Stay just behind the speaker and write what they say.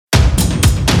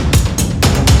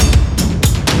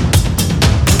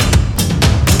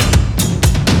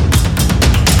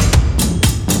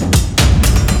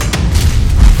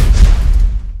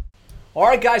All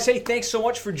right, guys. Hey, thanks so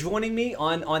much for joining me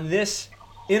on this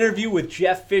interview with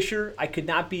Jeff Fisher. I could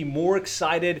not be more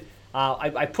excited.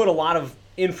 I put a lot of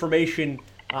information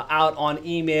out on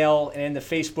email and in the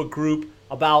Facebook group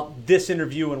about this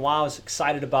interview and why I was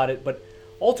excited about it. But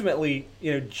ultimately,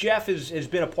 Jeff has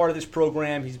been a part of this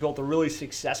program. He's built a really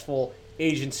successful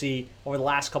agency over the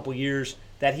last couple of years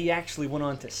that he actually went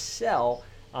on to sell.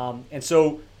 And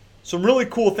so some really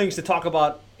cool things to talk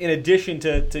about in addition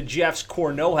to Jeff's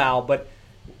core know-how. But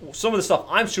some of the stuff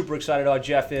I'm super excited about,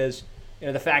 Jeff, is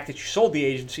the fact that you sold the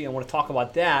agency. I want to talk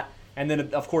about that. And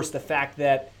then, of course, the fact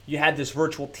that you had this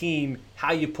virtual team,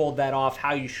 how you pulled that off,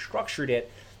 how you structured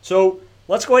it. So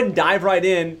let's go ahead and dive right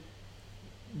in.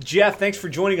 Jeff, thanks for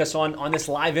joining us on this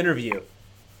live interview.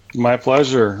 My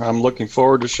pleasure. I'm looking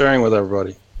forward to sharing with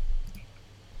everybody.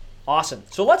 Awesome.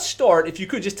 So let's start. If you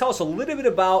could just tell us a little bit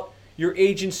about your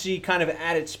agency kind of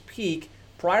at its peak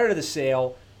prior to the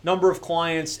sale, number of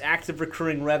clients, active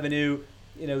recurring revenue,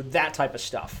 that type of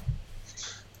stuff.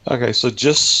 Okay, so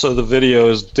just so the video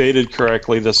is dated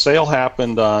correctly, the sale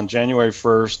happened on January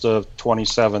 1st of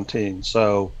 2017.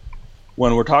 So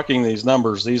when we're talking these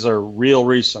numbers, these are real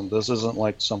recent. This isn't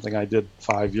like something I did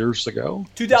 5 years ago.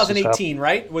 2018,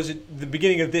 right? Was it the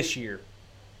beginning of this year?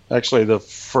 Actually, the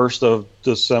 1st of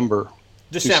December.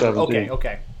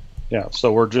 Okay. Yeah,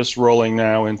 so we're just rolling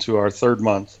now into our third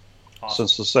month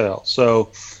since the sale. So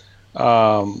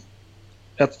at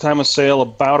the time of sale,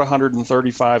 about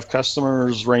 135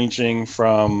 customers ranging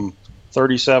from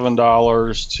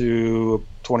 $37 to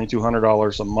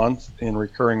 $2,200 a month in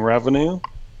recurring revenue.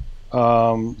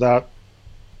 That,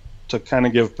 to kind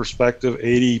of give perspective,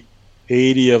 80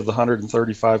 of the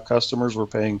 135 customers were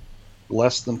paying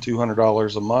less than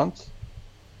 $200 a month.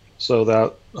 So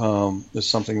that is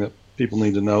something that people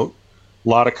need to note. A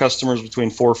lot of customers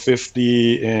between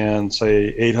 $450 and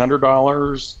say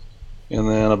 $800, and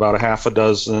then about a half a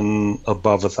dozen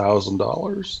above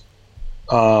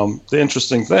 $1,000. The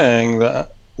interesting thing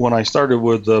that when I started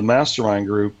with the mastermind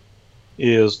group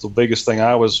is the biggest thing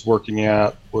I was working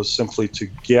at was simply to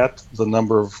get the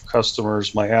number of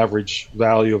customers, my average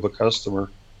value of a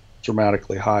customer,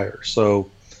 dramatically higher. So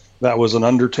that was an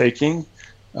undertaking.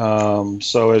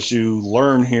 So as you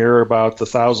learn here about the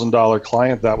 $1,000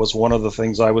 client, that was one of the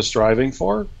things I was striving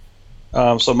for.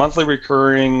 So monthly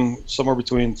recurring, somewhere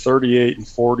between 38 and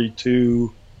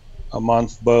 42 a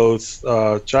month, both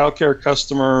childcare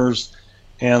customers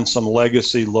and some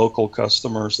legacy local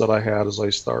customers that I had as I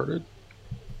started.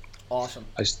 Awesome.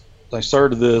 I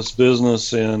started this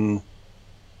business in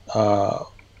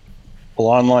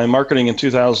online marketing in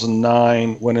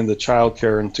 2009, went into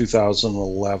childcare in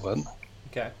 2011.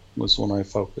 Okay. Was when I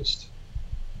focused.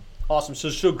 Awesome.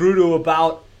 So grew to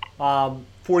about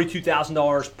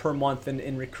 $42,000 per month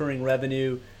in recurring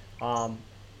revenue.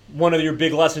 One of your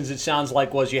big lessons, it sounds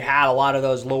like, was you had a lot of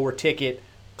those lower ticket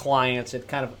clients and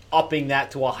kind of upping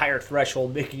that to a higher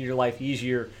threshold, making your life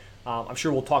easier. I'm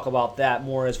sure we'll talk about that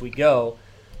more as we go.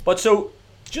 But so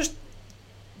just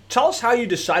tell us how you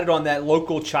decided on that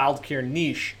local childcare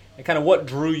niche and kind of what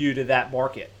drew you to that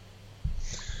market.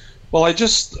 Well, I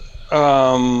just,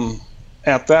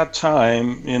 at that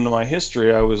time in my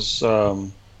history, I was,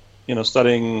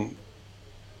 studying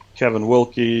Kevin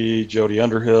Wilkie, Jody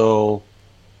Underhill,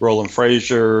 Roland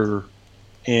Frazier,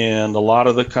 and a lot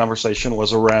of the conversation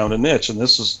was around a niche. And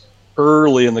this is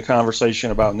early in the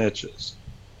conversation about niches.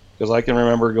 Because I can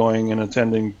remember going and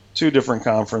attending 2 different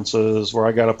conferences where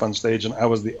I got up on stage and I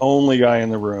was the only guy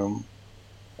in the room,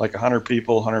 like 100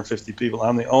 people, 150 people.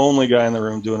 I'm the only guy in the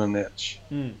room doing a niche.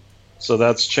 So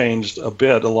that's changed a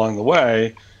bit along the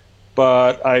way.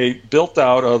 But I built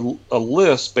out a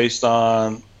list based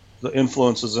on the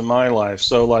influences in my life.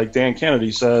 So like Dan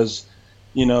Kennedy says,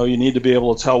 you need to be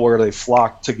able to tell where they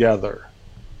flock together.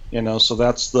 So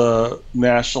that's the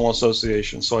National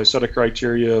Association. So I set a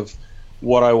criteria of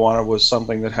what I wanted was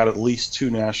something that had at least 2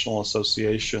 national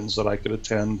associations that I could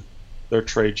attend their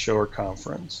trade show or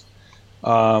conference.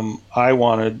 I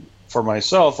wanted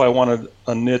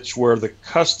a niche where the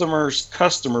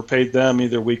customer paid them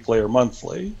either weekly or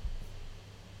monthly.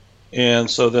 And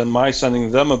so then my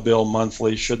sending them a bill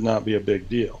monthly should not be a big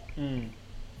deal.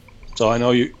 So I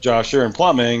know you, Josh, you're in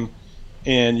plumbing,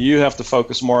 and you have to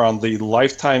focus more on the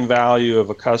lifetime value of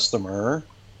a customer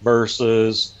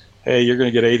versus, hey, you're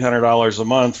going to get $800 a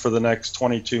month for the next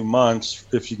 22 months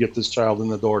if you get this child in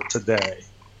the door today.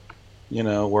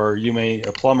 Where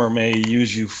a plumber may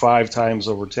use you 5 times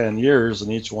over 10 years, and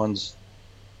each one's,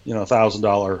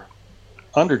 $1,000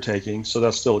 undertaking. So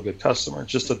that's still a good customer.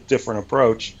 It's just a different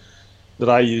approach that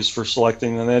I use for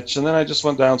selecting the niche. And then I just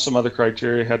went down some other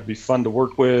criteria. It had to be fun to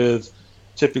work with.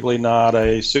 typically not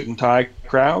a suit and tie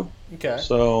crowd. Okay.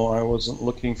 So I wasn't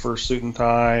looking for suit and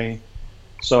tie.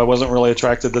 So I wasn't really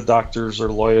attracted to doctors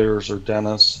or lawyers or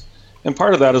dentists. And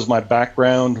part of that is my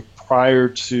background. Prior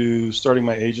to starting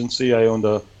my agency, I owned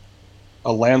a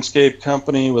landscape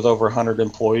company with over 100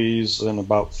 employees and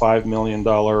about $5 million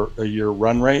a year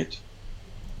run rate.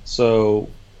 So,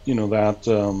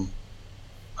 that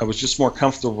I was just more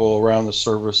comfortable around the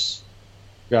service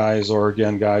guys, or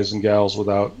again, guys and gals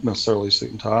without necessarily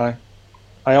suit and tie.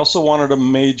 I also wanted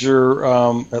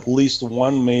at least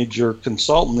one major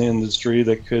consultant in the industry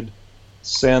that could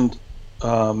send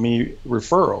me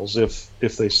referrals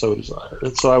if they so desired.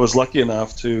 And so I was lucky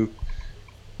enough to,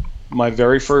 my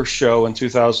very first show in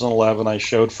 2011, I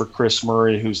showed for Chris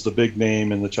Murray, who's the big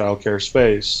name in the childcare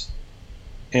space.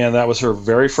 And that was her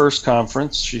very first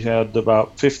conference. She had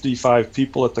about 55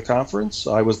 people at the conference.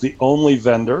 I was the only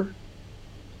vendor,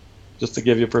 just to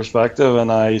give you perspective,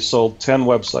 and I sold 10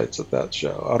 websites at that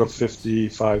show out of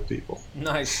 55 people.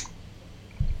 Nice.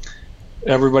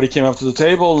 Everybody came up to the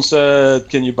table and said,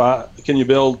 can you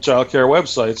build childcare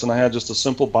websites? And I had just a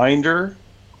simple binder,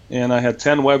 and I had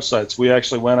 10 websites. We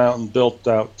actually went out and built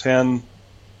out 10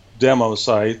 demo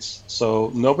sites.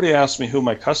 So nobody asked me who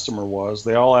my customer was.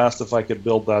 They all asked if I could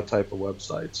build that type of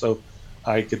website, so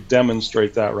I could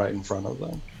demonstrate that right in front of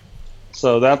them.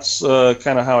 So that's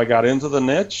kind of how I got into the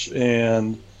niche.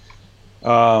 And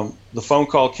the phone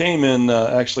call came in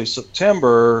actually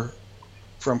September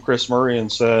from Chris Murray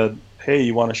and said, hey,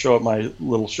 you want to show up my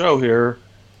little show here?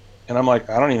 And I'm like,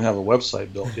 I don't even have a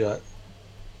website built yet.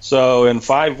 So in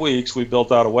 5 weeks, we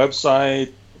built out a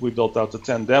website. We built out the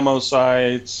 10 demo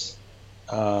sites,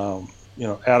 added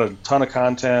a ton of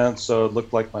content. So it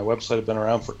looked like my website had been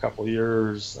around for a couple of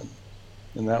years.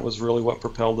 And that was really what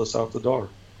propelled us out the door.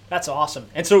 That's awesome.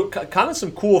 And so kind of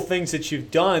some cool things that you've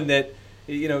done that,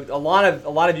 a lot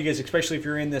of you guys, especially if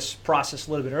you're in this process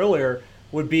a little bit earlier,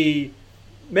 would be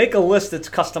make a list that's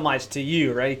customized to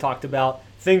you, right? He talked about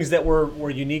things that were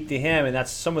unique to him, and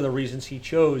that's some of the reasons he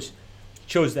chose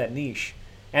that niche.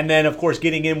 And then, of course,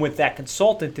 getting in with that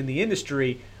consultant in the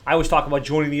industry. I always talk about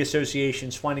joining the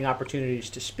associations, finding opportunities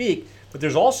to speak, but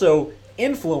there's also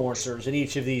influencers in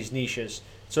each of these niches.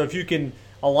 So if you can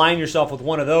align yourself with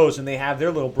one of those and they have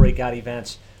their little breakout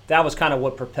events, that was kind of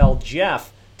what propelled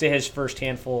Jeff to his first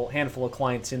handful of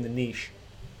clients in the niche.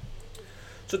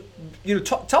 So,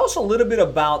 tell us a little bit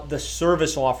about the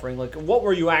service offering. Like, what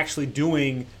were you actually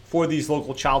doing for these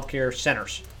local child care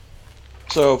centers?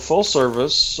 So full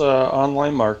service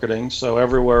online marketing. So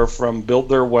everywhere from build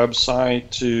their website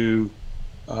to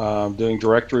doing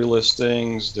directory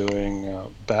listings, doing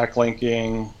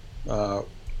backlinking,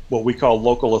 what we call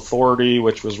local authority,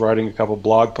 which was writing a couple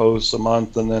blog posts a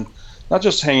month, and then not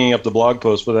just hanging up the blog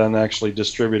posts, but then actually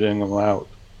distributing them out.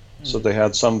 So they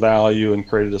had some value and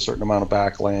created a certain amount of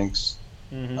backlinks.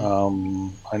 I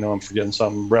know I'm forgetting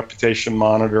something. Reputation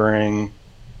monitoring,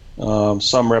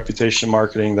 some reputation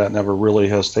marketing that never really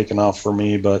has taken off for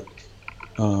me, but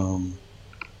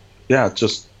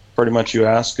just pretty much you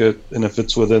ask it, and if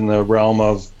it's within the realm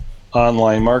of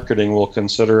online marketing, we'll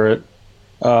consider it.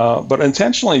 But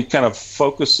intentionally kind of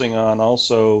focusing on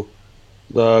also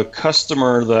the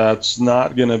customer that's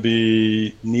not going to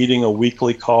be needing a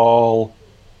weekly call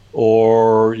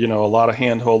or, a lot of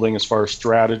hand holding as far as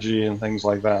strategy and things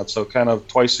like that. So kind of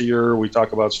twice a year we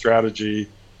talk about strategy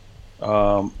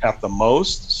at the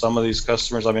most. Some of these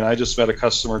customers, I just met a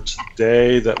customer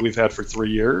today that we've had for 3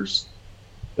 years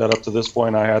that up to this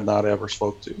point I had not ever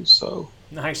spoke to. So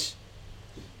nice.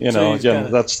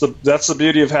 Again, that's the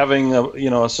beauty of having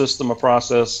a system, a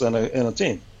process, and a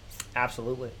team.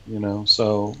 Absolutely.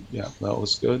 So yeah, that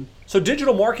was good. So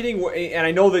digital marketing, and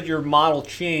I know that your model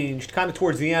changed kind of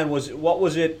towards the end. Was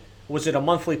it? Was it a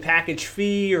monthly package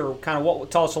fee, or kind of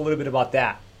what? Tell us a little bit about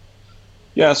that.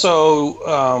 Yeah.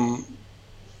 So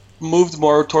moved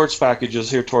more towards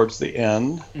packages here towards the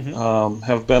end.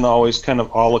 Have been always kind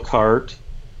of a la carte,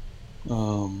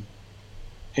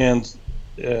 and.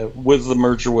 With the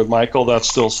merger with Michael, that's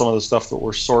still some of the stuff that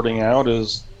we're sorting out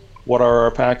is what are our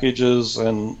packages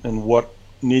and what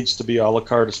needs to be a la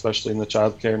carte, especially in the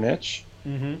childcare niche.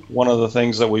 One of the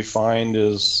things that we find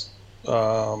is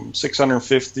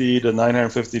 $650 to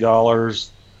 $950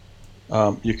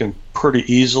 you can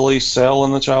pretty easily sell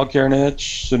in the childcare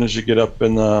niche. As soon as you get up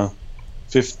in the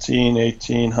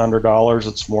 $1,800,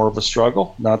 it's more of a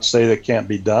struggle. Not to say that can't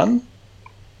be done,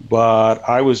 but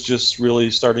I was just really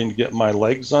starting to get my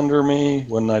legs under me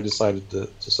when I decided to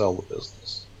sell the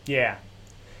business. Yeah.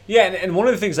 And one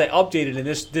of the things I updated in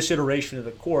this iteration of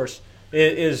the course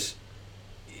is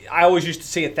I always used to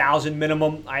say 1,000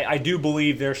 minimum. I do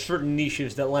believe there are certain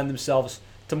niches that lend themselves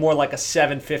to more like a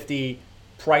 750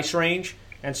 price range.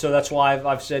 And so that's why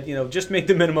I've said, just make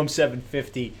the minimum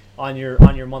 750 on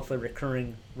your monthly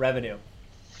recurring revenue.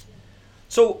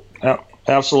 So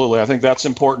absolutely, I think that's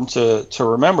important to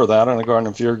remember that. And again,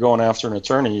 if you're going after an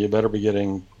attorney, you better be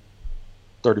getting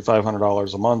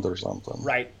 $3,500 a month or something.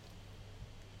 Right.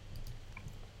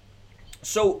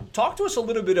 So talk to us a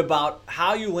little bit about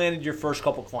how you landed your first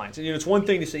couple clients. And it's one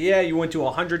thing to say, yeah, you went to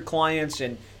 100 clients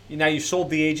and now you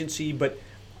sold the agency, but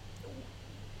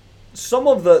some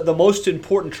of the most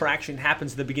important traction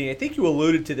happens at the beginning. I think you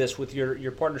alluded to this with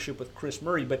your partnership with Chris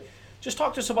Murray, but just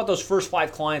talk to us about those first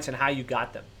 5 clients and how you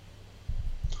got them.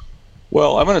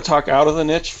 Well, I'm going to talk out of the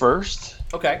niche first.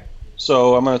 Okay.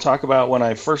 So I'm going to talk about when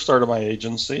I first started my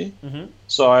agency. Mm-hmm.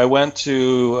 So I went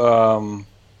to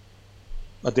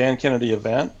a Dan Kennedy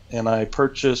event, and I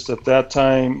purchased at that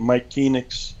time Mike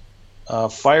Koenig's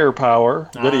Firepower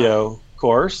video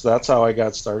course. That's how I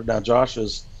got started. Now Josh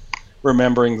is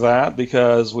remembering that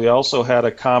because we also had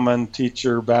a common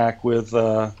teacher back with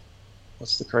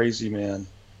what's the crazy man?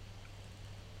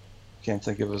 Can't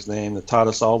think of his name. That taught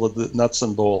us all the nuts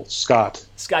and bolts. Scott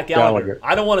Gallagher.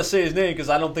 I don't want to say his name because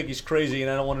I don't think he's crazy,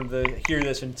 and I don't want him to hear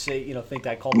this and say, think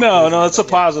I called him. No, it's a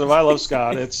positive. I love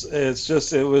Scott.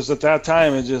 It was at that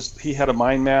time. He had a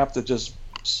mind map that just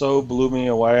so blew me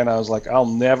away, and I was like, I'll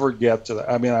never get to that.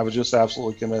 I mean, I was just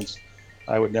absolutely convinced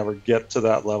I would never get to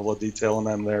that level of detail, and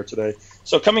I'm there today.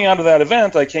 So coming out of that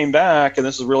event, I came back, and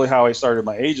this is really how I started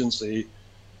my agency.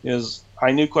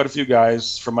 I knew quite a few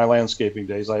guys from my landscaping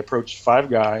days. I approached 5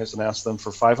 guys and asked them for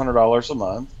 $500 a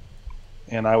month,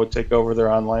 and I would take over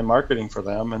their online marketing for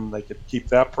them, and they could keep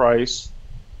that price,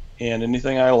 and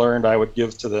anything I learned I would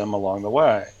give to them along the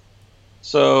way.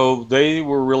 So they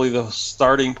were really the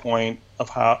starting point of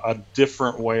a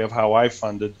different way of how I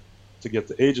funded to get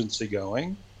the agency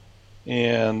going.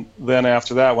 And then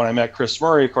after that, when I met Chris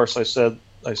Murray, of course, I said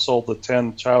I sold the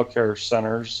 10 childcare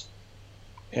centers.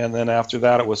 And then after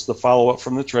that, it was the follow-up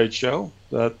from the trade show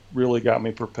that really got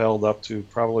me propelled up to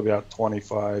probably about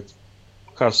 25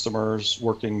 customers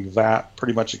working that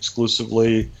pretty much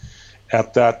exclusively.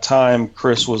 At that time,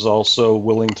 Chris was also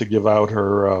willing to give out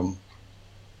her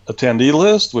attendee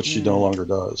list, which she no longer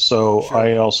does. So sure.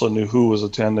 I also knew who was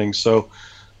attending. So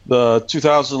the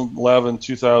 2011,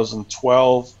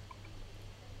 2012,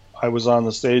 I was on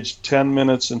the stage 10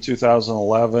 minutes in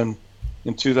 2011.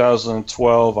 In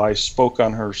 2012, I spoke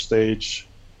on her stage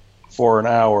for an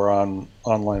hour on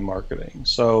online marketing.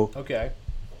 So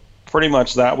pretty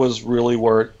much that was really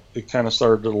where it kind of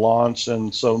started to launch.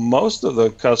 And so most of the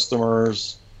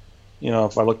customers,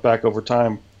 if I look back over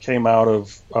time, came out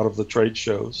of the trade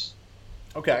shows.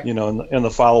 Okay. In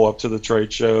the follow-up to the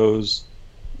trade shows.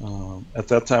 At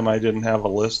that time, I didn't have a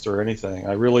list or anything.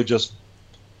 I really just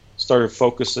started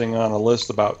focusing on a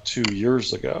list about 2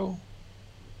 years ago.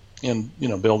 And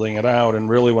building it out, and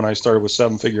really when I started with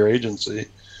 7-figure agency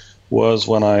was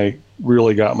when I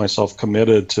really got myself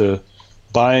committed to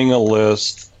buying a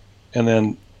list and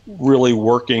then really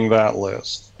working that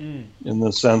list in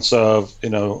the sense of,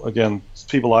 again,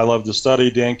 people I love to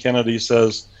study. Dan Kennedy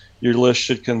says your list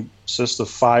should consist of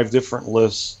 5 different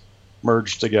lists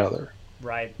merged together.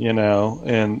 Right.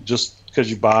 And just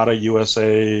because you bought a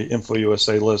Info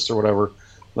USA list or whatever,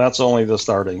 that's only the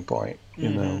starting point,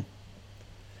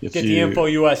 Get the Info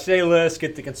USA list,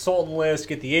 get the consultant list,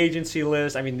 get the agency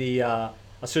list, the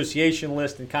association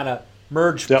list, and kind of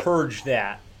purge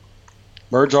that.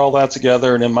 Merge all that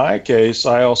together. And in my case,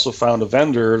 I also found a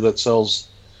vendor that sells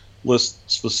lists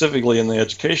specifically in the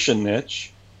education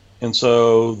niche. And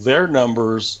so their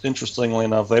numbers, interestingly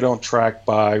enough, they don't track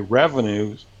by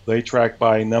revenue. They track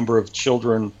by number of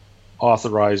children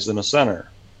authorized in a center.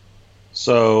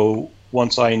 So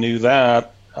once I knew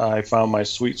that, I found my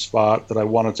sweet spot that I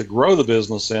wanted to grow the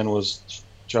business in was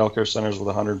childcare centers with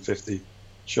 150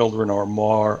 children or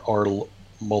more or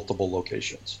multiple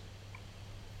locations.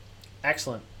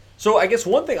 Excellent. So I guess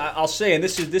one thing I'll say, and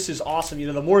this is awesome,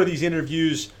 the more of these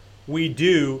interviews we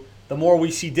do, the more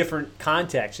we see different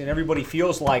contexts, and everybody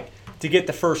feels like to get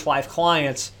the first 5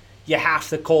 clients, you have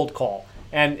to cold call.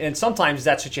 And sometimes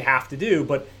that's what you have to do.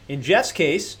 But in Jeff's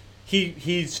case,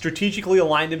 he strategically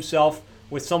aligned himself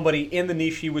with somebody in the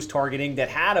niche he was targeting that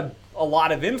had a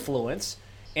lot of influence,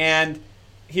 and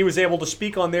he was able to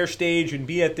speak on their stage and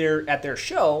be at their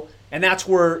show, and that's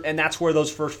where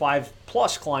those first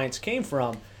 5+ clients came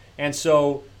from. And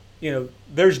so,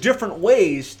 there's different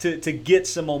ways to get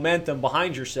some momentum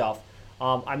behind yourself.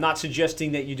 I'm not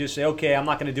suggesting that you just say, okay, I'm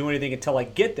not going to do anything until I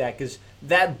get that, because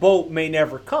that boat may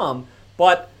never come.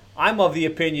 But I'm of the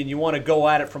opinion you want to go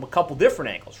at it from a couple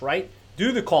different angles, right?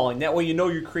 Do the calling. That way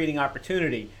you're creating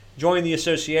opportunity. join the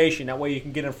association. That way you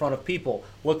can get in front of people.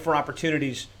 Look for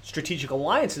opportunities, strategic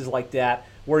alliances like that,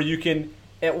 where you can,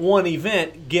 at one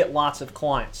event, get lots of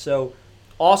clients. So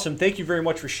awesome. Thank you very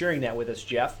much for sharing that with us,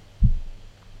 Jeff.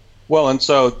 Well, and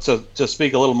so to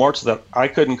speak a little more to that, I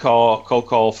couldn't cold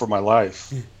call for my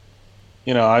life.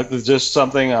 It's just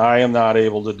something I am not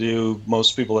able to do.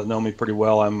 Most people that know me pretty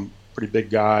well, I'm a pretty big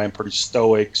guy, I'm pretty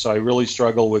stoic, so I really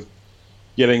struggle with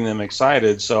getting them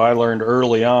excited. So I learned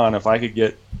early on, if I could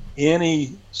get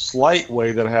any slight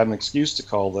way that I had an excuse to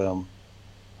call them,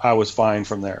 I was fine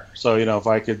from there. So, if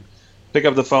I could pick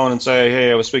up the phone and say,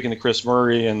 hey, I was speaking to Chris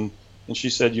Murray and she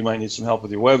said you might need some help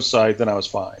with your website, then I was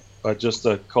fine. But just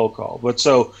a cold call. But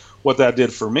so what that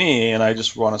did for me, and I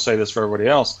just want to say this for everybody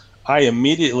else, I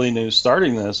immediately knew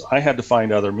starting this, I had to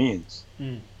find other means.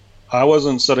 I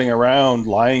wasn't sitting around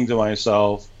lying to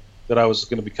myself that I was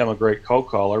going to become a great cold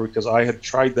caller, because I had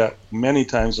tried that many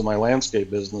times in my landscape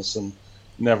business and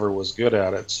never was good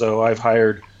at it. So I've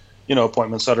hired,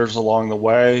 appointment setters along the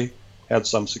way, had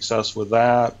some success with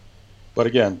that. But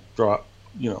again,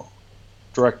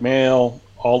 direct mail,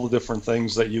 all the different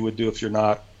things that you would do if you're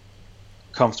not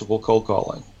comfortable cold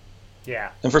calling.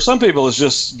 Yeah. And for some people, it's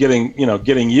just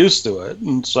getting used to it,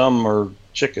 and some are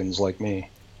chickens like me.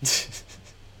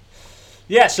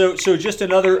 Yeah. So just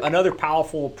another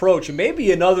powerful approach, and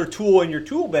maybe another tool in your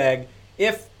tool bag.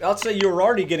 If, let's say, you're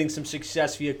already getting some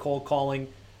success via cold calling,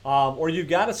 or you've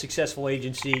got a successful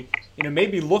agency,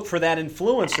 maybe look for that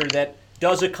influencer that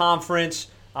does a conference,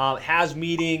 has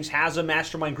meetings, has a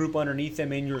mastermind group underneath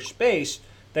them in your space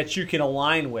that you can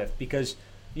align with, because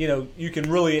you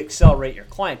can really accelerate your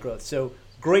client growth. So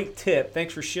great tip.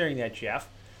 Thanks for sharing that, Jeff.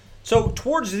 So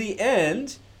towards the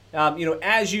end,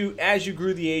 as you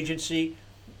grew the agency,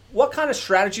 what kind of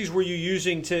strategies were you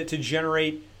using to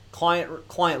generate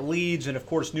client leads and, of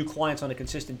course, new clients on a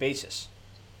consistent basis?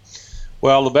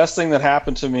 Well, the best thing that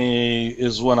happened to me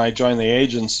is when I joined the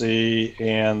agency,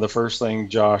 and the first thing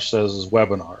Josh says is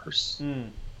webinars.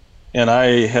 And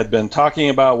I had been talking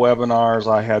about webinars.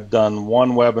 I had done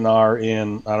one webinar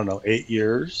in, 8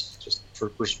 years, just for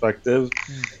perspective.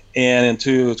 And in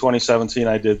 2017,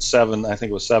 I did seven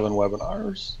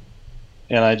webinars.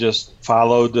 And I just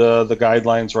followed the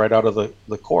guidelines right out of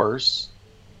the course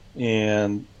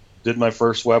and did my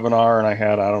first webinar. And I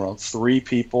had, 3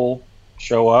 people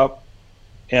show up.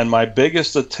 And my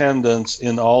biggest attendance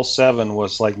in all 7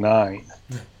 was like 9.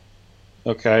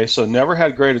 Okay, so never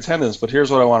had great attendance, but here's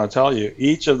what I want to tell you.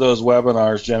 Each of those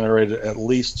webinars generated at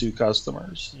least 2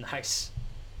 customers. Nice.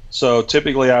 So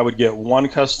typically I would get 1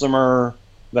 customer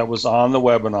that was on the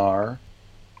webinar,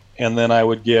 and then I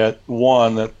would get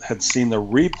 1 that had seen the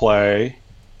replay,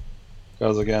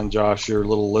 because again, Josh, your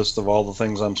little list of all the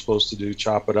things I'm supposed to do,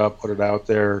 chop it up, put it out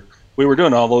there. We were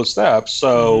doing all those steps,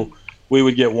 so we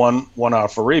would get one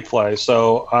out for replay.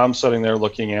 So I'm sitting there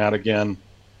looking at, again,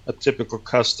 a typical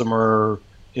customer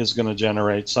is going to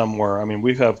generate somewhere. I mean,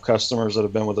 we have customers that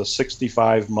have been with us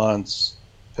 65 months,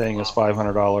 paying us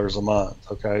 $500 a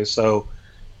month. Okay, so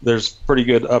there's pretty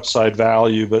good upside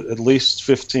value, but at least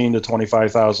 $15,000 to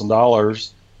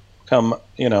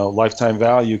 $25,000 lifetime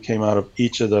value came out of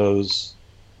each of those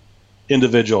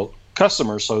individual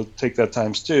customers. So take that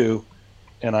times 2,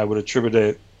 and I would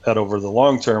attribute that over the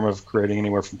long term of creating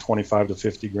anywhere from 25 to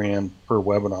 50 grand per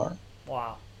webinar.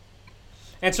 Wow.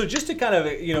 And so just to kind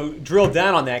of drill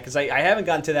down on that, because I haven't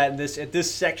gotten to that at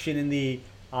this section in the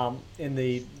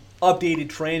updated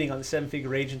training on the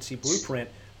 7-Figure Agency Blueprint,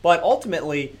 but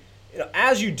ultimately,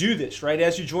 as you do this, right,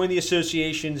 as you join the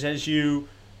associations, as you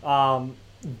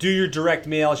do your direct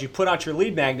mail, as you put out your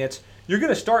lead magnets, you're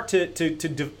going to start to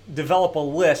develop a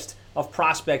list of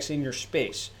prospects in your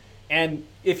space. And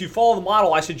if you follow the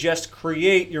model, I suggest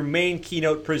create your main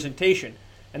keynote presentation,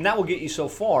 and that will get you so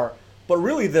far. But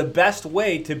really the best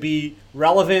way to be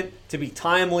relevant, to be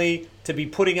timely, to be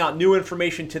putting out new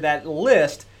information to that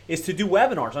list is to do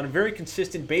webinars on a very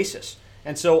consistent basis.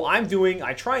 And so I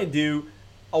try and do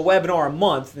a webinar a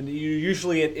month, and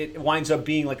usually it winds up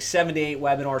being like 7 to 8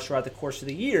 webinars throughout the course of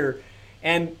the year.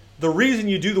 And the reason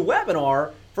you do the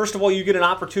webinar, first of all, you get an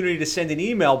opportunity to send an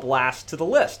email blast to the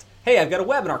list. Hey, I've got a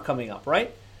webinar coming up,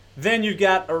 right? Then you've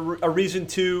got a reason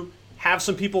to have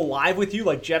some people live with you.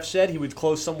 Like Jeff said, he would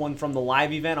close someone from the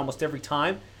live event almost every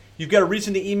time. You've got a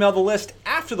reason to email the list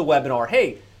after the webinar.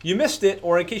 Hey, you missed it,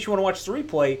 or in case you want to watch the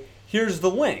replay, here's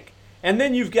the link. And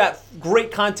then you've got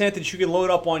great content that you can load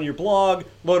up on your blog,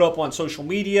 load up on social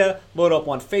media, load up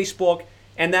on Facebook,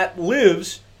 and that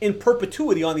lives in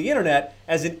perpetuity on the internet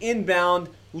as an inbound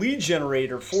lead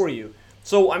generator for you.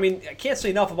 So, I mean, I can't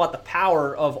say enough about the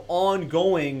power of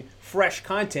ongoing fresh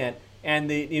content and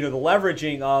the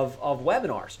leveraging of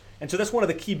webinars. And so that's one of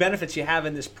the key benefits you have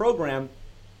in this program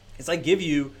is I give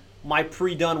you my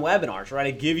pre-done webinars, right?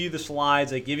 I give you the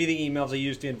slides, I give you the emails I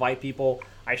use to invite people,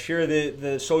 I share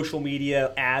the social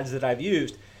media ads that I've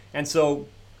used. And so,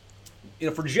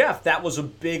 for Jeff, that was a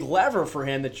big lever for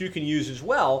him that you can use as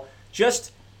well.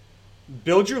 Just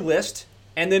build your list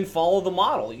and then follow the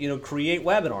model, create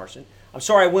webinars. And I'm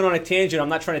sorry I went on a tangent. I'm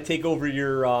not trying to take over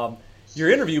your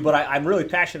interview, but I'm really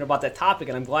passionate about that topic,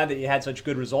 and I'm glad that you had such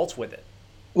good results with it.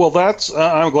 Well,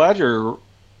 I'm glad you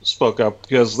spoke up,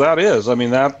 because that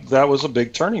was a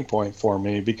big turning point for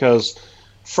me, because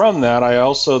from that I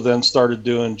also then started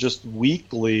doing just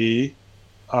weekly.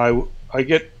 I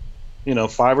get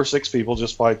 5 or 6 people,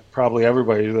 just like probably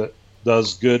everybody that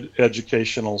does good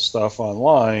educational stuff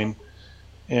online,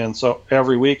 and so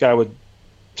every week I would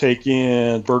take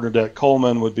in Bernadette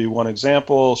Coleman would be one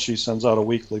example. She sends out a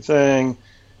weekly thing.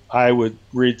 I would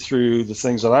read through the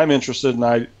things that I'm interested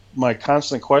in. My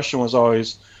constant question was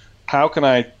always, how can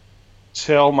I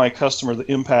tell my customer the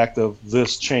impact of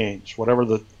this change, whatever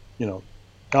the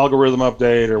algorithm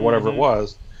update or whatever it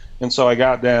was. And so I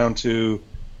got down to,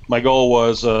 my goal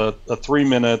was a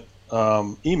 3-minute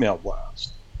email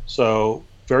blast. So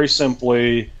very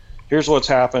simply, here's what's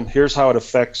happened, here's how it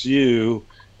affects you,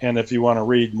 and if you want to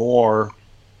read more,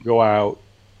 go out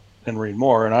and read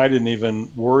more. And I didn't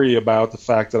even worry about the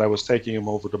fact that I was taking them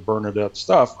over to Bernadette's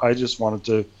stuff. I just wanted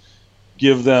to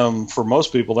give them, for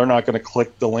most people, they're not going to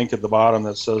click the link at the bottom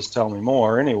that says tell me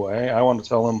more anyway. I want to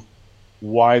tell them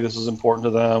why this is important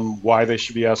to them, why they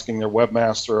should be asking their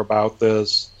webmaster about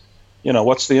this.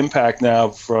 What's the impact now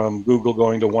from Google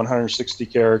going to 160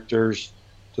 characters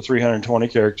to 320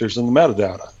 characters in the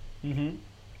metadata? Mm-hmm.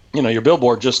 Your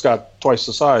billboard just got twice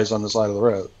the size on the side of the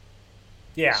road.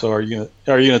 Yeah. So are you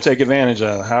gonna take advantage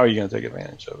of it? How are you gonna take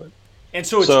advantage of it? And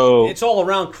so it's all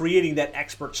around creating that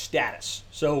expert status.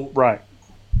 So right.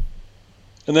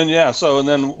 And then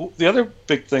the other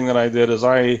big thing that I did is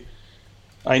I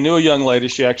knew a young lady.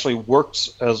 She actually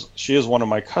she is one of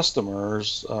my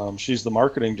customers. She's the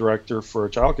marketing director for a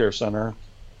childcare center,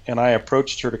 and I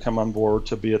approached her to come on board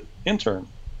to be an intern.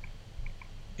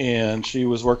 And she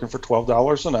was working for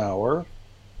 $12 an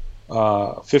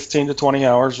hour, 15 to 20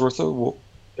 hours worth of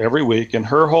every week. And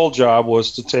her whole job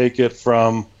was to take it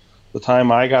from the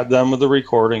time I got done with the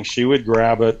recording. She would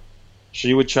grab it,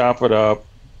 she would chop it up,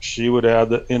 she would add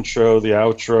the intro, the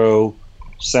outro,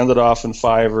 send it off in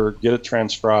Fiverr, get it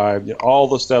transcribed, all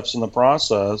the steps in the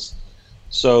process.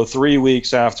 So 3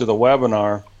 weeks after the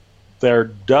webinar, they're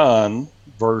done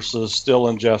versus still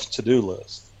in Jeff's to-do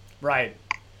list. Right.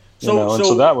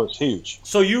 So that was huge.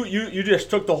 So you just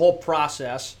took the whole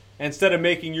process, and instead of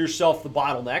making yourself the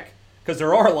bottleneck, because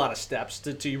there are a lot of steps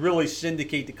to really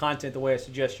syndicate the content the way I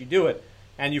suggest you do it,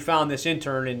 and you found this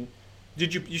intern, and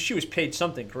she was paid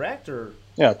something, correct? Or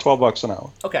yeah, $12 an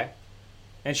hour. Okay.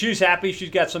 And she's happy.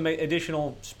 She's got some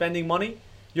additional spending money.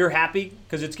 You're happy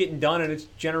because it's getting done and it's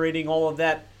generating all of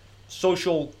that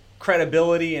social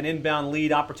credibility and inbound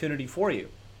lead opportunity for you.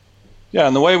 Yeah,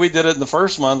 and the way we did it in the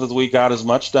first month is we got as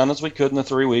much done as we could in the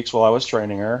 3 weeks while I was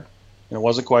training her. And it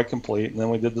wasn't quite complete. And then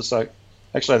we did this,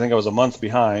 actually I think I was a month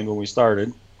behind when we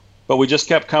started. But we just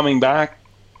kept coming back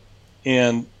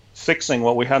and fixing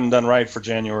what we hadn't done right for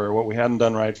January or what we hadn't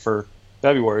done right for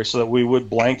February so that we would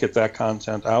blanket that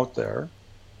content out there.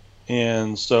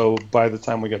 And so by the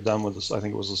time we got done with this, I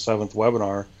think it was the 7th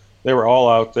webinar, they were all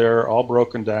out there, all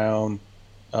broken down,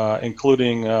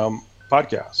 including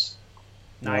podcasts.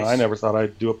 Nice. I never thought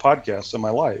I'd do a podcast in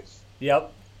my life.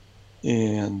 Yep.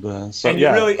 And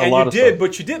you did,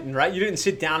 but you didn't, right? You didn't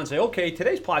sit down and say, okay,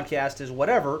 today's podcast is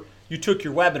whatever. You took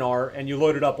your webinar and you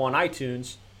loaded up on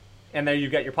iTunes, and there you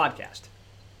got your podcast.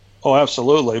 Oh,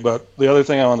 absolutely. But the other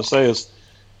thing I want to say is,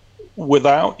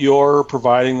 without your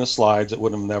providing the slides, it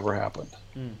would have never happened.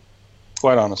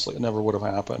 Quite honestly, it never would have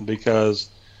happened,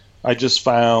 because I just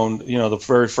found, the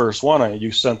very first one,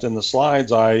 you sent in the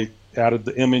slides, I added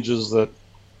the images that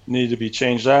needed to be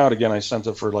changed out. Again, I sent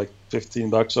it for like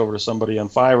 $15 over to somebody on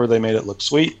Fiverr. They made it look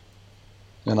sweet.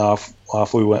 And off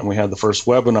we went, and we had the first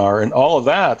webinar. And all of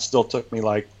that still took me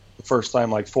the first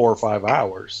time 4 or 5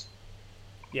 hours.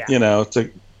 Yeah.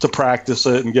 To practice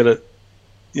it and get it,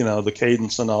 the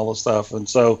cadence and all the stuff. And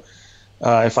so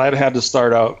if I'd had to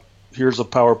start out, here's a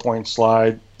PowerPoint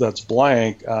slide that's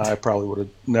blank, I probably would have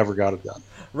never got it done.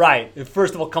 Right.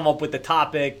 First of all, come up with the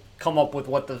topic, come up with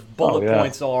what the bullet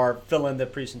points are, fill in the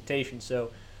presentation.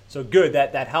 So good,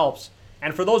 that helps.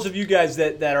 And for those of you guys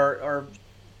that are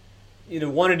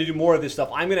wanting to do more of this stuff,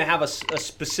 I'm going to have a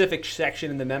specific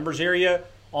section in the members area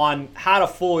on how to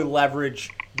fully leverage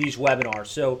these webinars.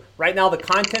 So right now the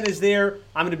content is there.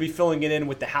 I'm going to be filling it in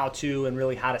with the how-to and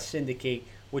really how to syndicate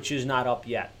which is not up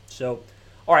yet. So,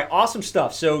 all right, awesome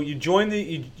stuff. So you joined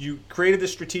you created the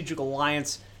Strategic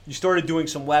Alliance. You started doing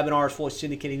some webinars, fully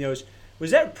syndicating those.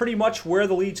 Was that pretty much where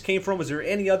the leads came from? Was there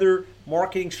any other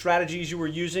marketing strategies you were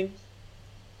using?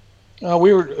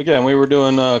 We were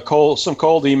doing some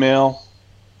cold email,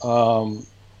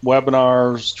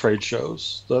 webinars, trade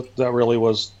shows. That really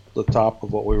was the top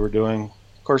of what we were doing.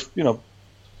 Of course,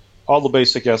 all the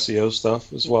basic SEO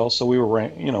stuff as well. So we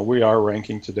are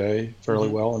ranking today fairly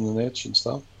well in the niche and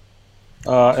stuff.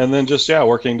 And then just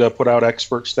working to put out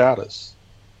expert status.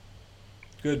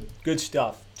 Good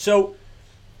stuff. So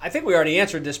I think we already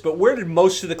answered this, but where did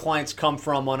most of the clients come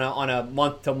from on a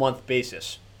month-to-month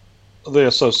basis? The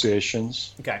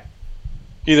associations. Okay.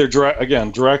 Either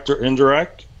direct or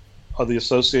indirect. The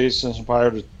associations prior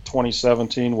to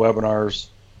 2017, webinars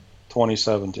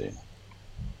 2017.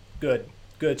 Good.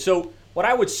 So what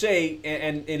I would say,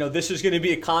 and this is going to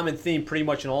be a common theme pretty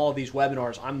much in all of these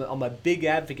webinars. I'm a big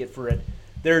advocate for it.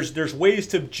 There's ways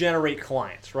to generate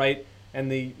clients, right?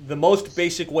 And the most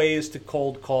basic way is to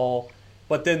cold call,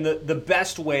 but then the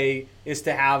best way is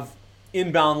to have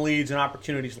inbound leads and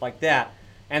opportunities like that.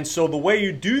 And so the way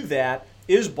you do that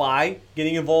is by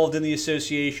getting involved in the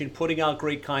association, putting out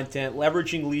great content,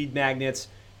 leveraging lead magnets,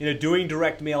 doing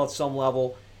direct mail at some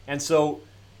level. And so,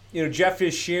 Jeff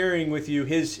is sharing with you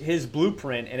his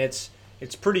blueprint, and it's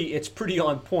pretty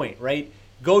on point, right?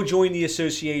 Go join the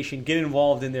association, get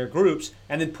involved in their groups,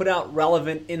 and then put out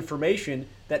relevant information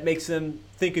that makes them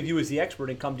think of you as the expert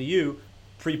and come to you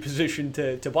pre-positioned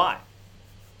to buy.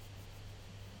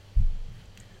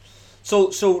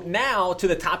 So now to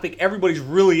the topic everybody's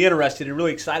really interested and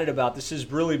really excited about. This has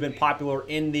really been popular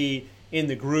in the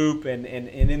group and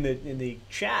in the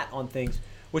chat on things,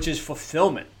 which is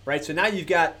fulfillment, right? So now you've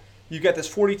got this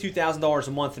 $42,000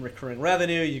 a month in recurring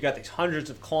revenue. You've got these hundreds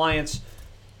of clients.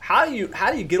 How do you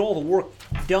get all the work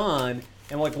done?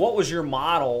 And what was your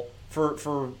model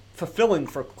for fulfilling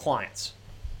for clients?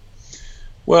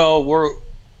 Well,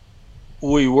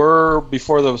 we were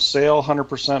before the sale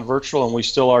 100% virtual, and we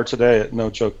still are today at No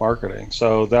Joke Marketing.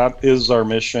 So that is our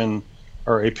mission,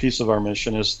 or a piece of our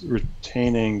mission, is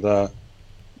retaining the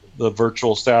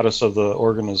virtual status of the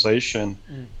organization.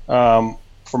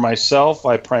 For myself,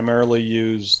 I primarily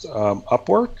used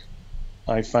Upwork.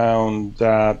 I found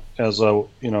that as a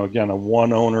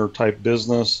one owner type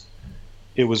business,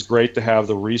 it was great to have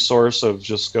the resource of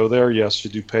just go there. Yes, you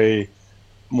do pay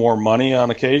more money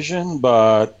on occasion,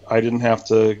 but I didn't have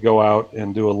to go out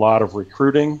and do a lot of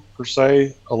recruiting per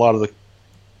se. A lot of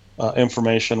the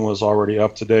information was already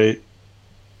up to date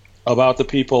about the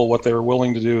people, what they were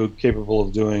willing to do, capable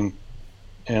of doing.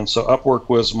 And so Upwork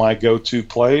was my go-to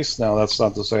place. Now, that's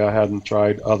not to say I hadn't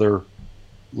tried other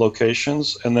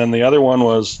locations. And then the other one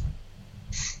was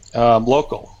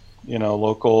local,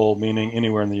 local meaning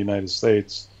anywhere in the United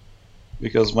States,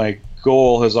 because my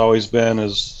goal has always been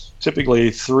is typically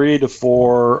 3 to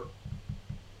 4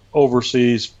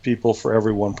 overseas people for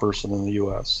every one person in the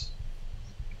U.S.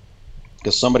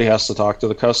 Because somebody has to talk to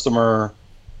the customer,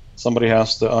 somebody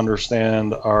has to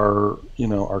understand our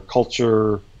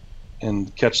culture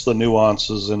and catch the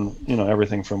nuances and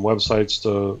everything from websites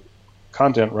to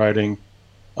content writing.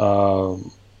 You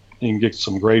can get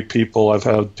some great people. I've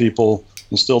had people,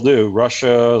 and still do,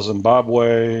 Russia,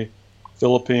 Zimbabwe,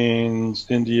 Philippines,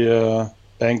 India,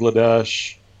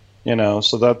 Bangladesh.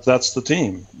 So that's the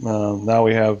team. Now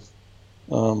we have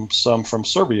some from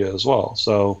Serbia as well.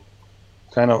 So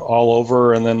kind of all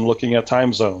over, and then looking at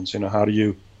time zones. How do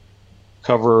you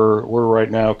cover? We're right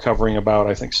now covering about,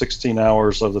 I think, 16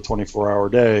 hours of the 24-hour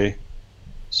day.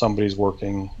 Somebody's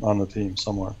working on the team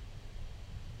somewhere.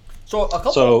 So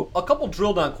a couple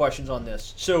drill down questions on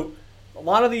this. So a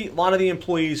lot of the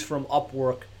employees from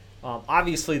Upwork,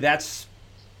 obviously there's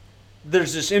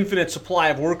this infinite supply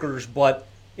of workers, but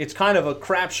it's kind of a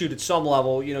crapshoot at some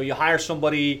level. You hire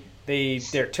somebody,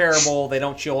 they're terrible, they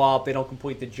don't show up, they don't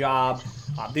complete the job.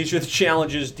 These are the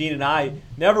challenges Dean and I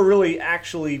never really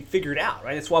actually figured out,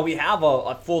 right? That's why we have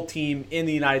a full team in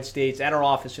the United States at our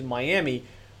office in Miami.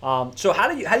 So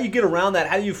how do you get around that?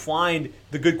 How do you find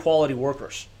the good quality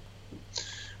workers?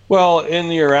 Well, in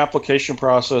your application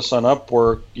process on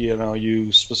Upwork,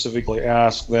 you specifically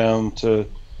ask them to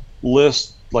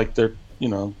list their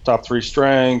top 3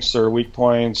 strengths or weak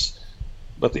points.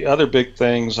 But the other big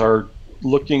things are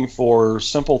looking for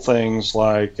simple things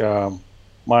like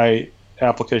my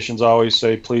applications always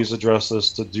say, please address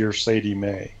this to Dear Sadie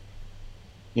Mae.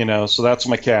 So that's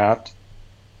my cat.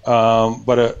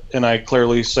 And I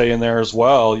clearly say in there as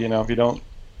well, if you don't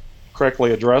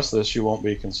correctly address this, you won't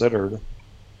be considered.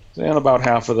 And about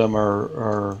half of them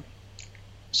are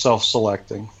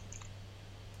self-selecting.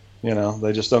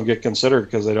 They just don't get considered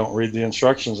because they don't read the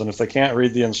instructions. And if they can't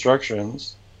read the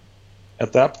instructions,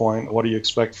 at that point, what do you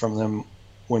expect from them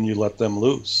when you let them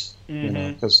loose?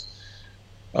 Because,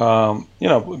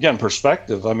 again,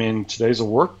 perspective. I mean, today's a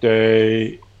work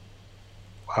day.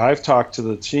 I've talked to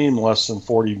the team less than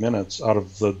 40 minutes out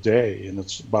of the day, and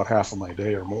it's about half of my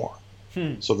day or more.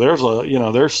 So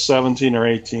there's 17 or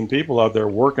 18 people out there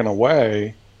working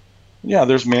away. Yeah,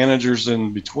 there's managers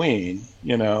in between,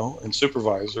 and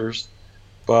supervisors,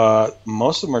 but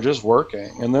most of them are just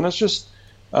working. And then it's just,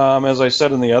 as I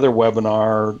said in the other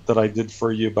webinar that I did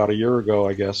for you about a year ago,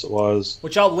 I guess it was.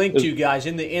 Which I'll link to you guys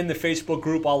in the Facebook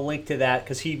group. I'll link to that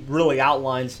because he really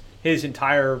outlines his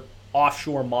entire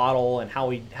offshore model and how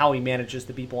he manages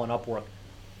the people on Upwork.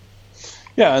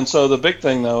 Yeah, and so the big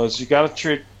thing though is you got to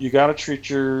treat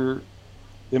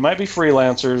they might be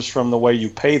freelancers from the way you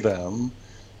pay them,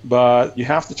 but you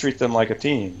have to treat them like a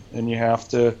team, and you have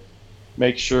to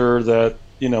make sure that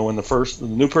when the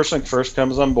new person first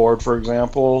comes on board, for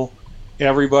example,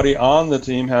 everybody on the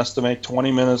team has to make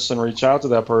 20 minutes and reach out to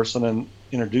that person and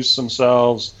introduce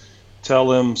themselves, tell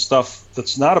them stuff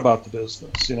that's not about the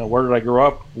business. Where did I grow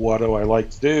up? What do I like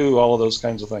to do? All of those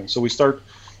kinds of things. So we start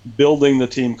building the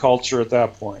team culture at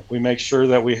that point. We make sure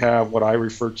that we have what I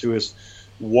refer to as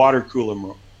water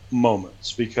cooler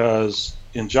moments, because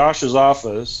in Josh's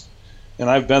office, and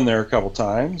I've been there a couple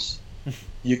times,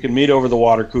 you can meet over the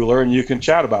water cooler and you can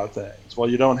chat about things. Well,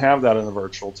 you don't have that in a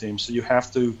virtual team, so you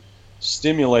have to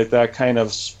stimulate that kind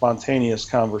of spontaneous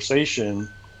conversation,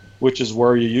 which is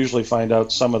where you usually find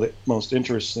out some of the most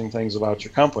interesting things about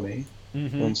your company.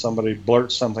 When somebody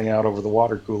blurts something out over the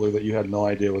water cooler that you had no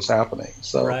idea was happening.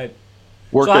 So right.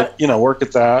 work at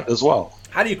that as well.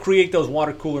 How do you create those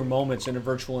water cooler moments in a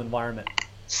virtual environment?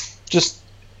 Just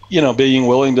being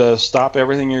willing to stop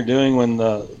everything you're doing when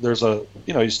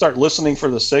you start listening for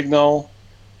the signal,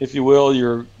 if you will.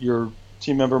 Your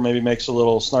team member maybe makes a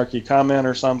little snarky comment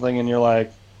or something, and you're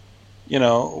like,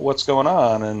 what's going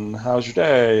on and how's your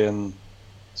day? And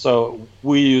so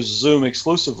we use Zoom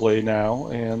exclusively now,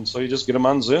 and so you just get them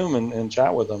on Zoom and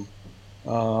chat with them.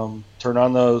 Turn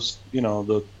on those,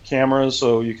 the cameras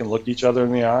so you can look each other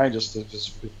in the eye, just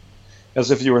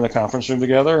as if you were in the conference room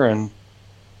together. And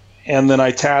then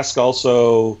I task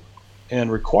also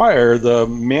and require the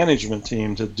management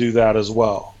team to do that as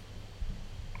well,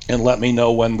 and let me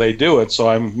know when they do it. So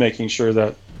I'm making sure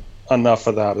that enough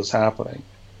of that is happening.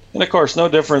 And of course, no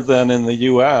different than in the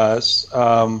U.S.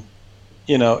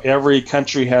 Every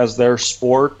country has their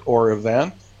sport or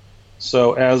event.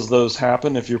 So as those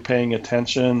happen, if you're paying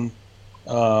attention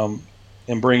and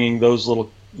bringing those little,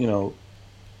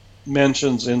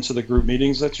 mentions into the group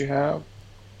meetings that you have,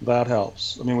 that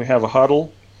helps. I mean, we have a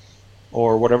huddle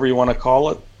or whatever you want to call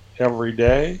it every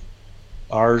day.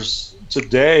 Ours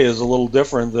today is a little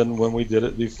different than when we did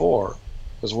it before,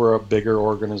 because we're a bigger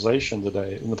organization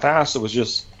today. In the past, it was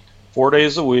just 4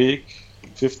 days a week,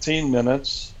 15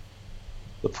 minutes.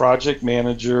 The project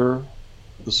manager,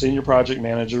 the senior project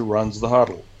manager, runs the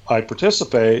huddle. I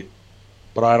participate,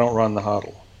 but I don't run the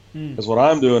huddle. Because what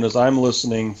I'm doing is I'm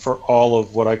listening for all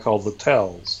of what I call the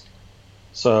tells.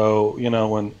 So,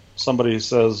 when somebody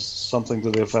says something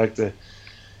to the effect that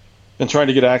been trying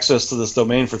to get access to this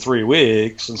domain for 3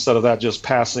 weeks, instead of that just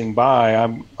passing by,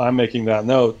 I'm making that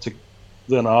note to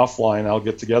then offline I'll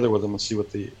get together with them and see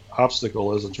what the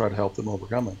obstacle is and try to help them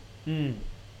overcome it.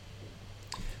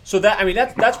 So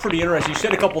that's pretty interesting. You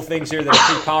said a couple things here that are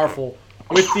pretty powerful.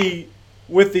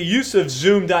 With the use of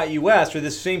Zoom.us, or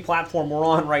this same platform we're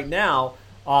on right now,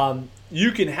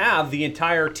 you can have the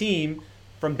entire team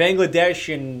from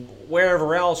Bangladesh and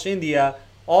wherever else, India,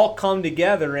 all come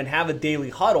together and have a daily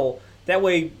huddle. That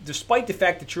way, despite the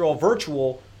fact that you're all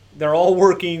virtual, they're all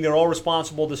working, they're all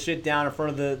responsible to sit down in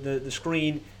front of the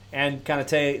screen and kind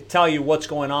of tell you what's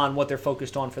going on, what they're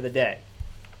focused on for the day.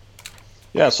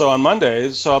 Yeah, so on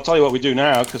Mondays, so I'll tell you what we do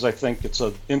now because I think it's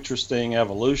an interesting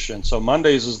evolution. So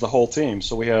Mondays is the whole team.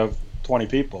 So we have 20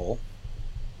 people,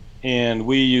 and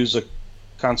we use a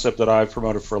concept that I've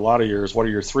promoted for a lot of years. What are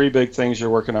your 3 big things you're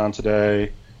working on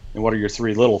today, and what are your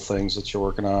 3 little things that you're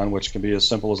working on, which can be as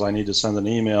simple as I need to send an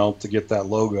email to get that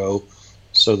logo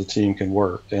so the team can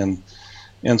work. And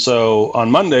so on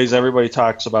Mondays, everybody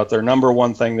talks about their number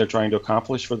one thing they're trying to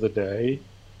accomplish for the day.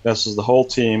 This is the whole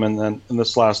team, and then in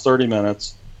this last 30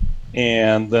 minutes,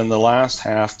 and then the last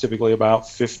half, typically about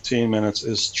 15 minutes,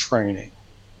 is training.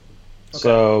 Okay.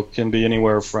 So can be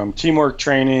anywhere from teamwork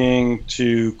training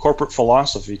to corporate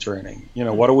philosophy training.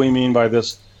 What do we mean by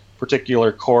this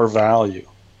particular core value?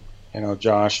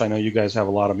 Josh, I know you guys have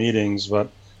a lot of meetings, but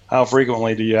how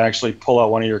frequently do you actually pull out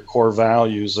one of your core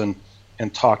values and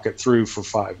talk it through for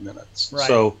 5 minutes? Right.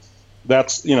 So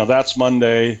that's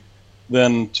Monday.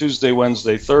 Then Tuesday,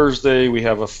 Wednesday, Thursday, we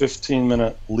have a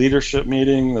 15-minute leadership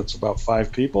meeting that's about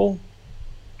 5 people.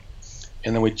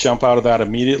 And then we jump out of that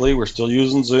immediately. We're still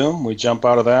using Zoom. We jump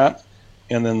out of that.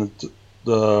 And then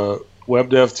the web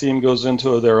dev team goes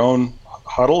into their own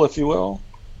huddle, if you will.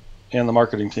 And the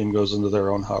marketing team goes into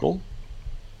their own huddle.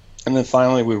 And then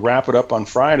finally, we wrap it up on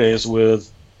Fridays with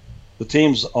the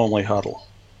team's only huddle.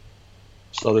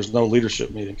 So there's no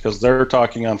leadership meeting because they're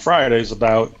talking on Fridays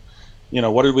about,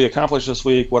 what did we accomplish this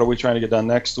week? What are we trying to get done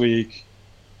next week?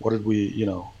 What did we,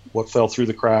 what fell through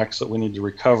the cracks that we need to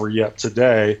recover yet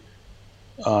today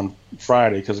on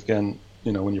Friday? Because again,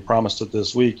 when you promised it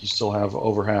this week, you still have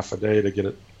over half a day to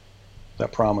get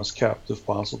that promise kept if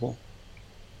possible.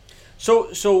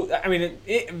 So I mean,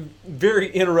 very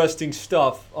interesting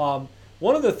stuff.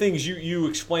 One of the things you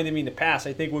explained to me in the past,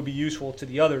 I think would be useful to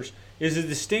the others, is the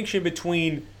distinction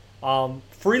between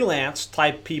freelance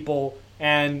type people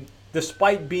and,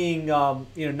 despite being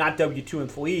not W-2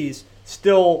 employees,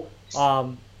 still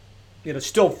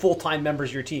still full-time members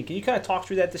of your team. Can you kind of talk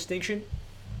through that distinction?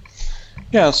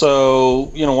 Yeah.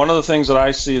 So one of the things that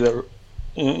I see that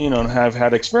have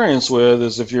had experience with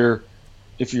is if you're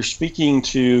speaking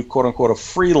to quote unquote a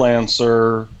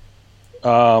freelancer,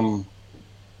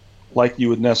 like you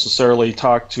would necessarily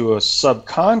talk to a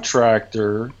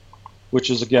subcontractor, which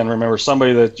is, again, remember,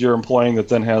 somebody that you're employing that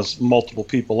then has multiple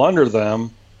people under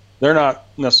them. They're not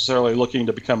necessarily looking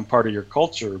to become part of your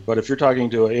culture. But if you're talking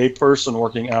to a person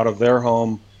working out of their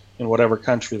home in whatever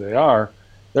country they are,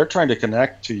 they're trying to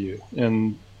connect to you.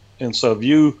 And so if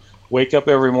you wake up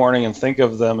every morning and think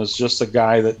of them as just a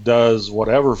guy that does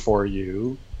whatever for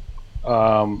you,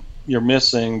 you're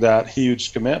missing that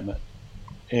huge commitment.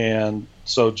 And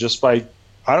so I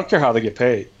don't care how they get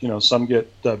paid. Some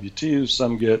get W-2,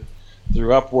 some get through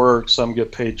Upwork, some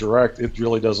get paid direct. It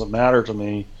really doesn't matter to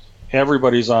me.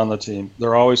 Everybody's on the team.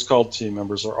 They're always called team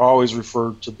members. They're always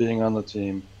referred to being on the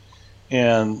team.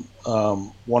 And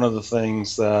one of the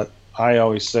things that I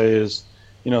always say is,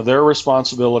 their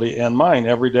responsibility and mine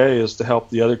every day is to help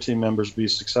the other team members be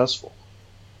successful.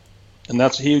 And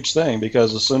that's a huge thing,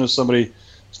 because as soon as somebody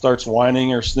starts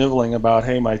whining or sniveling about,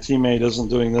 hey, my teammate isn't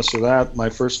doing this or that, my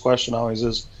first question always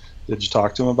is, did you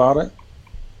talk to him about it?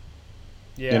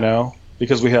 Yeah.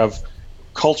 Because we have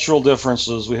cultural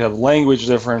differences, we have language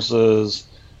differences,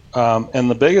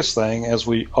 and the biggest thing, as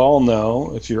we all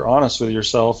know, if you're honest with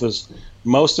yourself, is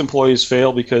most employees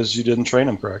fail because you didn't train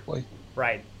them correctly.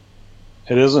 Right.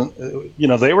 It isn't,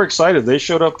 they were excited. They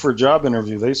showed up for a job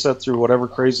interview. They sat through whatever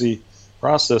crazy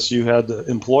process you had to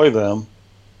employ them.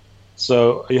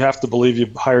 So you have to believe you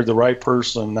hired the right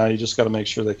person. Now you just got to make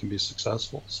sure they can be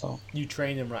successful. So you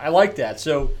train them right. I like that.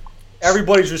 So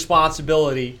everybody's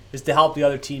responsibility is to help the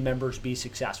other team members be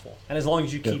successful. And as long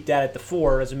as you keep that at the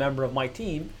fore as a member of my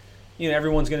team,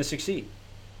 everyone's going to succeed.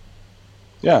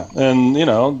 Yeah. And,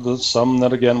 there's some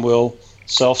that, again, will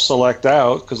self-select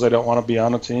out because they don't want to be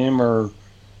on a team or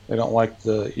they don't like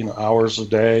the, hours a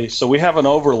day. So we have an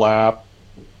overlap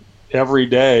every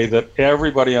day that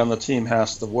everybody on the team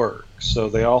has to work. So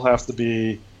they all have to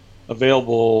be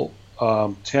available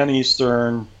 10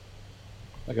 Eastern.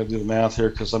 I got to do the math here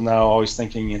because I'm now always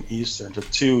thinking in Eastern to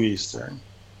 2 Eastern.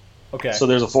 Okay. So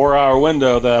there's a 4-hour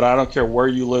window that I don't care where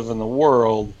you live in the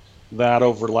world, that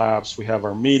overlaps. We have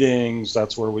our meetings.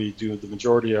 That's where we do the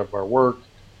majority of our work.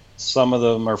 Some of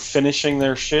them are finishing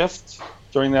their shift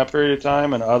during that period of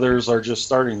time, and others are just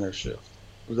starting their shift.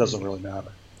 It doesn't really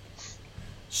matter.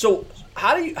 So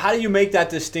how do you make that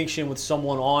distinction with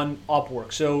someone on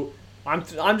Upwork? So I'm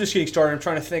just getting started. I'm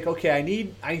trying to think. Okay, I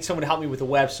need someone to help me with a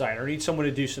website, or I need someone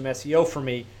to do some SEO for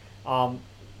me.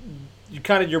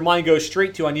 Your mind goes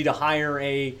straight to, I need to hire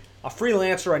a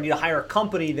freelancer. I need to hire a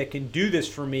company that can do this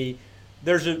for me.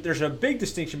 There's a big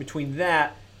distinction between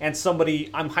that and somebody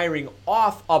I'm hiring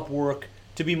off Upwork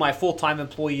to be my full-time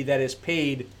employee that is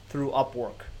paid through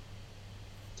Upwork.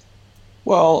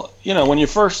 Well, when you're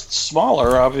first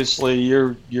smaller, obviously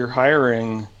you're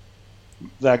hiring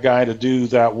that guy to do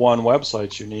that one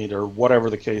website you need or whatever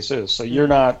the case is. So you're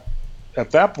not at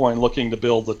that point looking to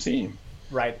build the team.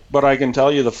 Right. But I can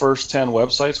tell you the first 10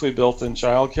 websites we built in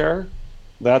childcare,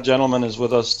 that gentleman is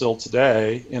with us still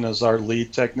today and is our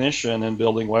lead technician in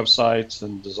building websites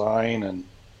and design and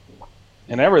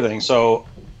everything. So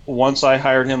once I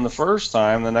hired him the first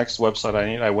time, the next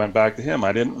website I went back to him.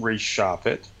 I didn't reshop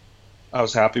it. I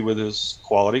was happy with his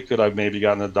quality. Could I have maybe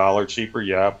gotten $1 cheaper?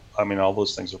 Yeah. I mean, all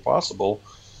those things are possible,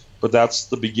 but that's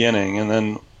the beginning. And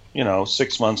then,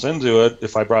 6 months into it,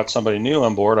 if I brought somebody new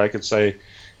on board, I could say,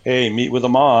 hey, meet with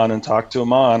Aman and talk to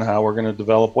Aman how we're going to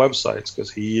develop websites,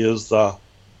 because he is the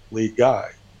lead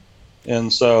guy.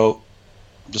 And so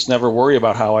just never worry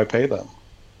about how I pay them.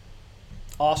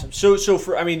 Awesome. So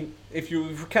for, I mean, if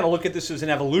you kind of look at this as an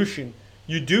evolution,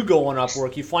 you do go on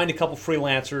Upwork, you find a couple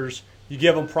freelancers, you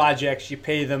give them projects, you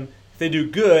pay them. If they do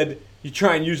good, you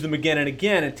try and use them again and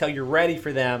again until you're ready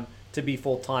for them to be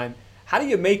full-time. How do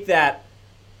you make that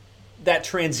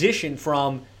transition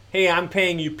from, hey, I'm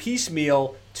paying you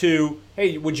piecemeal, to,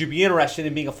 hey, would you be interested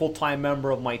in being a full-time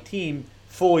member of my team,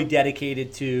 fully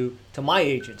dedicated to my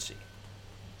agency?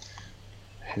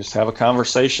 Just have a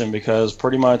conversation, because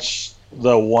pretty much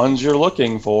the ones you're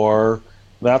looking for,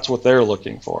 that's what they're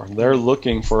looking for. They're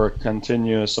looking for a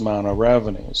continuous amount of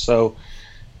revenue. So,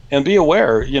 and be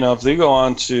aware, if they go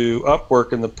on to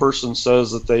Upwork and the person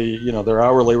says that their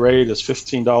hourly rate is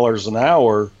 $15 an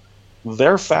hour,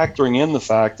 they're factoring in the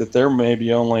fact that they're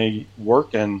maybe only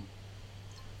working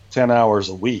 10 hours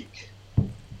a week,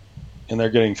 and they're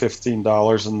getting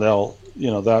 $15, and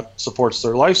that supports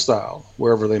their lifestyle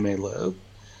wherever they may live.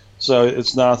 So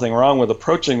it's nothing wrong with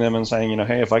approaching them and saying,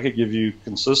 hey, if I could give you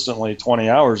consistently 20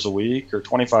 hours a week or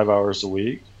 25 hours a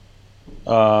week,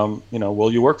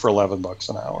 will you work for $11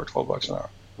 an hour, $12 an hour?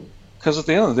 Because at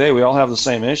the end of the day, we all have the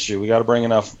same issue. We got to bring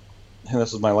enough, and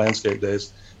this is my landscape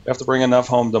days, we have to bring enough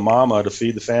home to mama to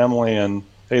feed the family and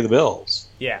pay the bills.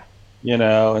 Yeah.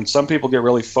 And some people get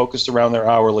really focused around their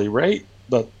hourly rate,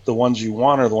 but the ones you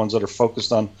want are the ones that are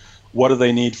focused on what do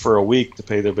they need for a week to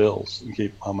pay their bills and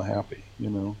keep mama happy,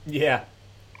 Yeah.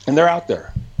 And they're out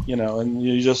there, and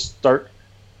you just start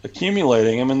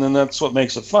accumulating them, and then that's what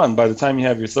makes it fun. By the time you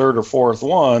have your third or fourth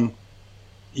one,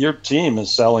 your team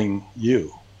is selling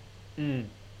you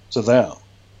to them.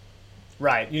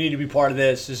 Right. You need to be part of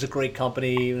this. This is a great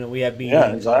company. We have meetings.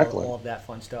 Yeah, exactly. All of that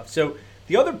fun stuff. So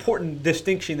the other important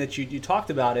distinction that you talked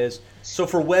about is, so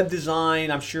for web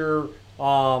design, I'm sure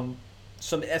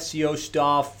some SEO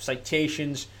stuff,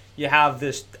 citations, you have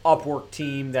this Upwork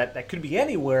team that could be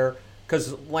anywhere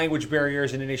because language barrier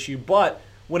isn't an issue. But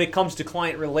when it comes to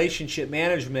client relationship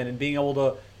management and being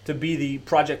able to be the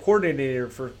project coordinator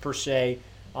per se,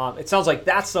 it sounds like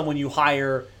that's someone you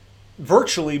hire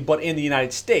virtually, but in the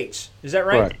United States. Is that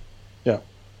right? Right. Yeah.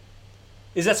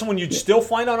 Is that someone you'd still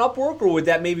find on Upwork, or would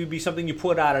that maybe be something you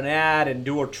put out an ad and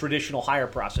do a traditional hire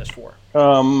process for?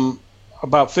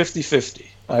 About 50-50. Okay.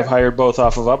 I've hired both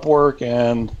off of Upwork,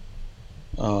 and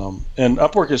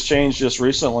Upwork has changed just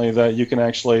recently that you can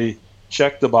actually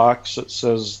check the box that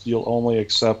says you'll only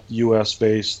accept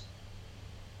U.S.-based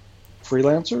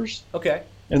freelancers. Okay.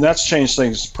 And that's changed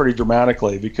things pretty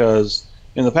dramatically, because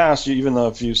in the past, even though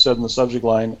if you said in the subject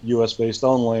line U.S.-based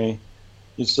only,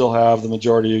 you'd still have the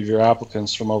majority of your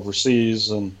applicants from overseas.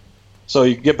 And so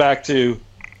you get back to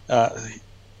the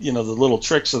little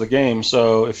tricks of the game.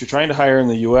 So if you're trying to hire in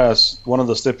the U.S., one of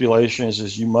the stipulations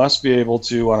is you must be able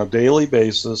to, on a daily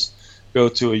basis, go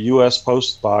to a U.S.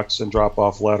 post box and drop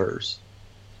off letters.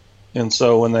 And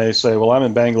so when they say, well, I'm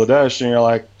in Bangladesh, and you're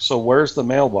like, so where's the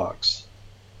mailbox?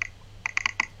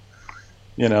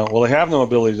 Well, they have no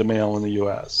ability to mail in the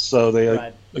U.S. So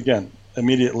they, again,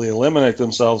 immediately eliminate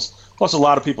themselves. Plus, a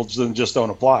lot of people just don't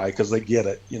apply because they get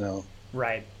it,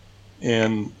 Right.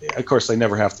 And, of course, they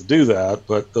never have to do that,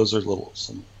 but those are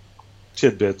some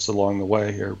tidbits along the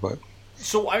way here. But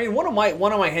so, I mean, one of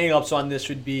my hang-ups on this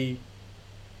would be,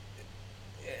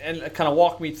 and kind of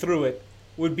walk me through it,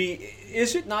 would be,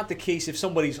 is it not the case if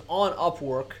somebody's on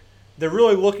Upwork, they're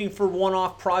really looking for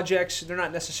one-off projects, they're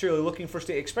not necessarily looking for,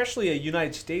 especially a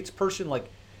United States person, like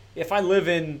if I live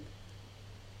in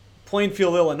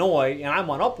Plainfield, Illinois, and I'm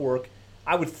on Upwork,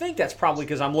 I would think that's probably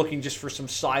because I'm looking just for some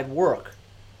side work.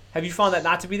 Have you found that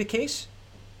not to be the case?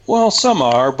 Well, some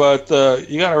are, but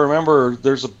you got to remember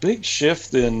there's a big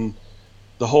shift in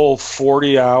the whole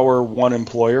 40-hour one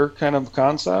employer kind of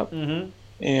concept. Mm-hmm.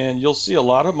 And you'll see a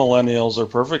lot of millennials are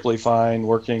perfectly fine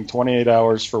working 28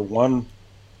 hours for one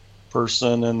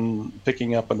person and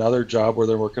picking up another job where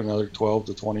they're working another 12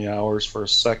 to 20 hours for a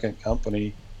second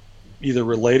company, either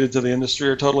related to the industry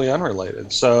or totally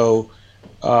unrelated. So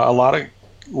a lot of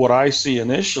what I see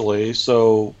initially,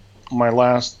 so my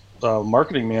last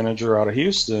marketing manager out of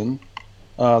Houston,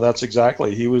 that's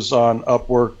exactly, he was on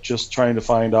Upwork just trying to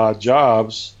find odd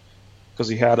jobs because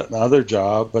he had another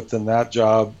job, but then that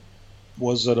job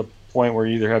was at a point where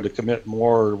he either had to commit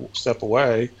more or step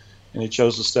away, and he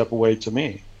chose to step away to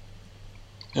me.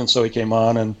 And so he came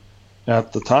on, and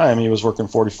at the time he was working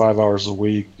 45 hours a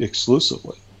week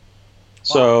exclusively. Wow.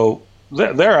 So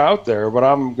they're out there, but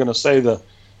I'm going to say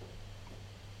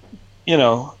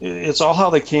it's all how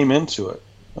they came into it.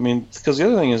 I mean, because the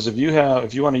other thing is if you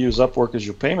want to use Upwork as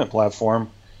your payment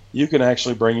platform, you can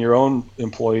actually bring your own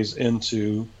employees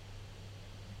into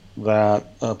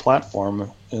that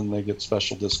platform, and they get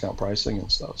special discount pricing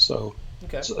and stuff. So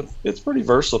Okay. It's pretty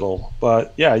versatile,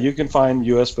 but yeah, you can find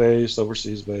U.S. based,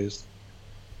 overseas based.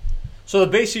 So the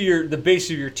base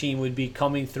of your team would be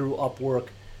coming through Upwork,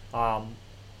 um,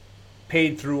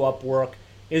 paid through Upwork.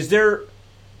 Is there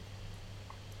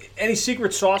any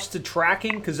secret sauce to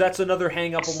tracking? Because that's another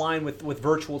hang up of mine with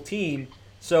virtual team.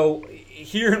 So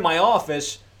here in my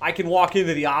office, I can walk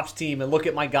into the ops team and look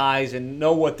at my guys and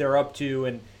know what they're up to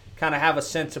and kind of have a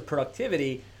sense of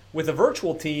productivity. With a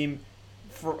virtual team,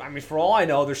 for all I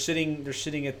know, they're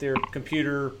sitting at their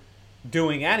computer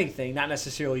doing anything, not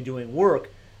necessarily doing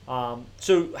work.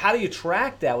 So how do you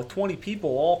track that with 20 people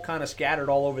all kind of scattered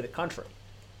all over the country?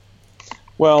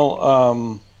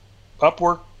 Well,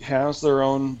 Upwork has their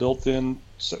own built-in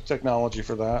technology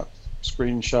for that.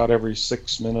 Screenshot every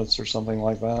 6 minutes or something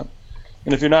like that.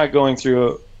 And if you're not going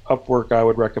through Upwork, I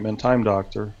would recommend Time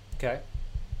Doctor. Okay.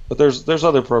 But there's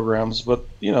other programs. But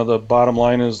the bottom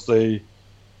line is we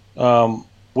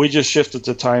just shifted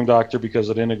to Time Doctor because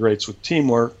it integrates with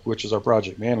Teamwork, which is our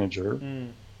project manager.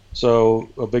 So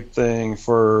a big thing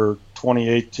for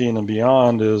 2018 and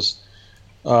beyond is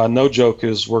No Joke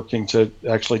is working to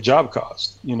actually job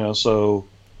cost. So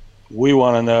we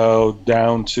want to know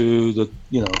down to the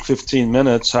 15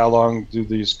 minutes how long do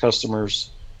these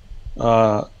customers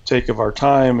take of our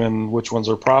time, and which ones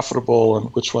are profitable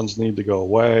and which ones need to go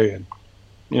away. And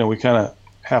we kind of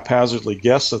haphazardly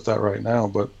guess at that right now,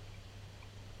 but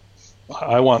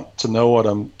I want to know what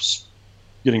I'm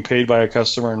getting paid by a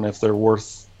customer and if they're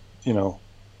worth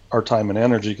our time and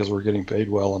energy, because we're getting paid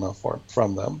well enough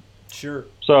from them. Sure.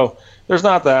 So there's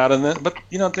not that, but at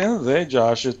the end of the day,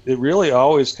 Josh, it really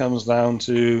always comes down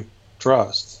to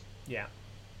trust. Yeah.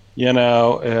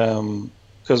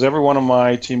 Because every one of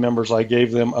my team members, I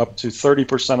gave them up to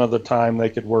 30% of the time they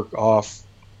could work off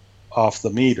the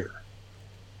meter,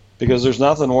 because there's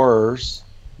nothing worse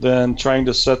than trying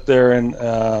to sit there and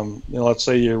let's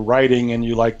say you're writing and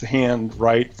you like to hand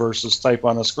write versus type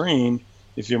on a screen.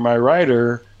 If you're my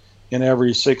writer, in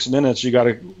every 6 minutes you got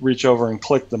to reach over and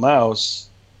click the mouse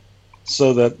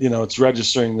so that it's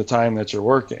registering the time that you're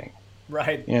working.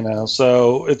 Right.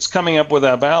 So it's coming up with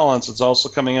that balance. It's also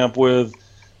coming up with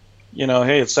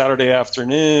hey, it's Saturday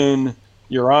afternoon,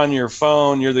 you're on your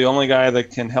phone, you're the only guy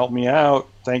that can help me out,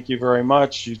 thank you very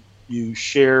much. You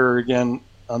share again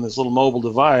on this little mobile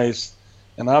device,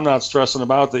 and I'm not stressing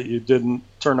about that you didn't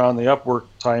turn on the Upwork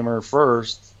timer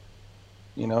first.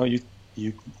 You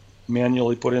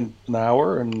manually put in an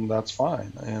hour, and that's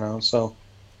fine. So,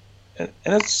 and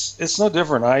it's no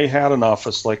different. I had an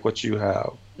office like what you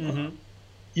have. Mm-hmm.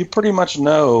 You pretty much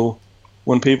know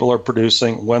when people are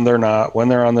producing, when they're not, when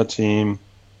they're on the team.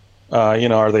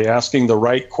 Are they asking the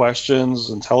right questions,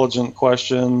 intelligent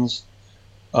questions?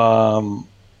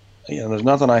 There's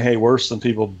nothing I hate worse than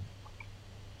people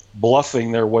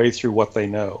bluffing their way through what they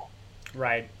know.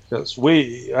 Right. Because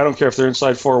I don't care if they're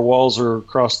inside four walls or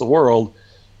across the world,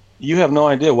 you have no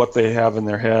idea what they have in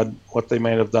their head, what they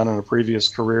may have done in a previous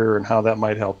career, and how that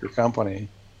might help your company.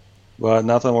 But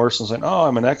nothing worse than saying, oh,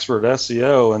 I'm an expert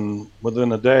SEO, and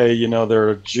within a day, they're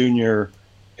a junior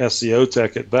SEO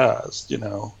tech at best,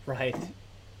 Right.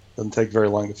 Doesn't take very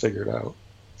long to figure it out.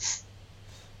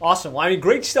 Awesome. Well,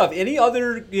 great stuff. Any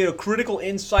other, critical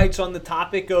insights on the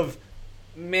topic of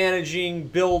managing,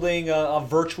 building a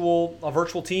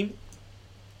virtual team?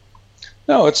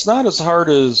 No, it's not as hard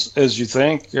as you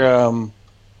think, and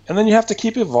then you have to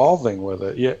keep evolving with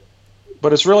it. Yeah,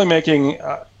 but it's really making,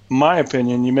 my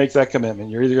opinion, you make that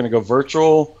commitment. You're either going to go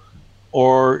virtual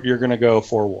or you're going to go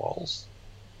four walls,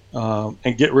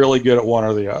 and get really good at one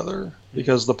or the other.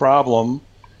 Because the problem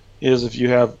is if you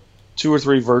have 2 or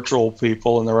 3 virtual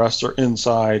people and the rest are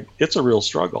inside, it's a real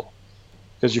struggle.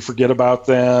 Because you forget about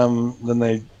them, then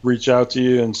they reach out to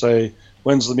you and say,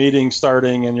 when's the meeting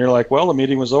starting? And you're like, well, the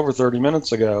meeting was over 30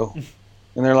 minutes ago.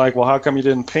 And they're like, well, how come you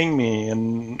didn't ping me?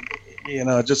 And,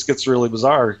 it just gets really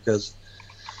bizarre because,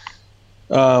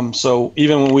 so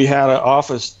even when we had an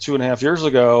office 2.5 years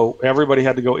ago, everybody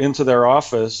had to go into their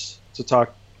office to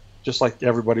talk, just like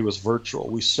everybody was virtual.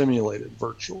 We simulated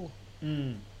virtual.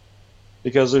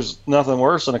 Because there's nothing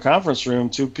worse in a conference room.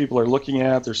 2 people are looking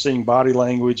at, they're seeing body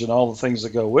language and all the things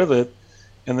that go with it.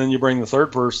 And then you bring the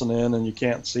third person in and you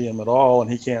can't see him at all,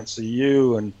 and he can't see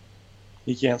you, and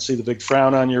he can't see the big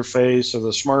frown on your face or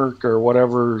the smirk or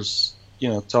whatever's,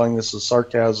 telling this is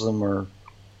sarcasm or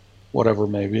whatever it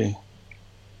may be.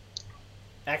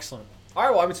 Excellent. All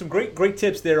right, well, some great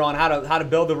tips there on how to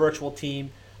build a virtual team.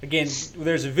 Again,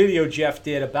 there's a video Jeff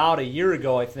did about a year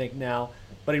ago, I think now,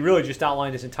 but he really just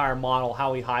outlined his entire model,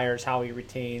 how he hires, how he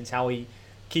retains, how he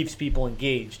keeps people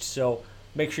engaged. So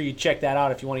make sure you check that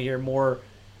out if you want to hear more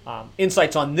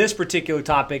insights on this particular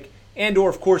topic. and or,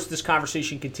 of course, this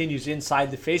conversation continues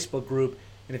inside the Facebook group.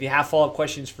 And if you have follow-up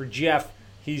questions for Jeff,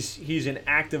 he's an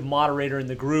active moderator in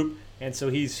the group, and so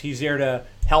he's there to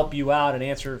help you out and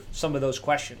answer some of those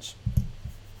questions.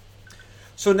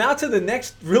 So now to the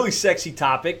next really sexy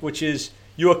topic, which is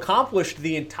you accomplished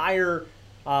the entire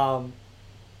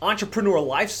entrepreneur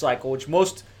life cycle, which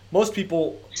most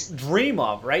people dream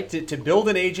of, right? To build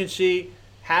an agency,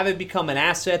 have it become an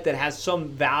asset that has some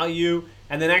value,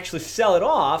 and then actually sell it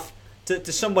off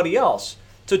to somebody else.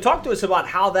 So talk to us about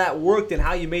how that worked and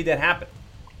how you made that happen.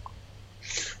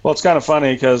 Well, it's kind of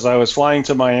funny because I was flying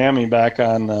to Miami back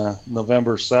on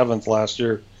November 7th last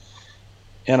year,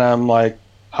 and I'm like,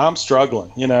 I'm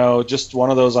struggling, just one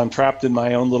of those, I'm trapped in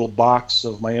my own little box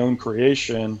of my own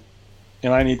creation,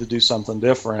 and I need to do something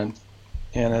different.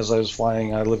 And as I was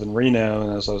flying, I live in Reno,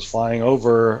 and as I was flying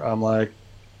over, I'm like,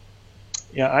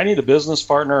 I need a business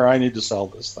partner. I need to sell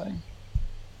this thing.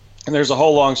 And there's a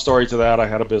whole long story to that. I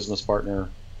had a business partner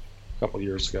a couple of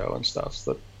years ago and stuff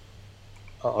that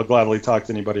I'll gladly talk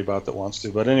to anybody about that wants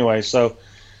to. But anyway, so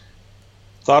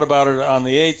thought about it on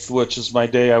the 8th, which is my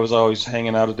day. I was always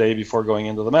hanging out a day before going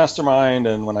into the mastermind.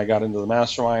 And when I got into the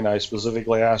mastermind, I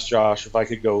specifically asked Josh if I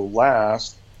could go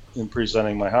last in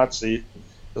presenting my hot seat.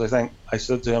 Because I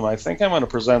said to him, I think I'm going to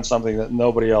present something that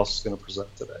nobody else is going to present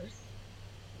today.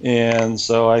 And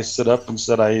so I stood up and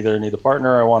said, I either need a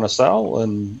partner or I want to sell.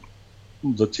 And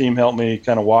the team helped me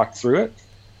kind of walk through it,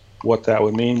 what that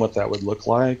would mean, what that would look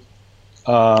like.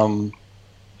 And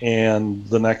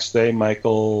the next day,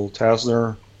 Michael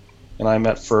Tasner and I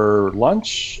met for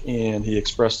lunch, and he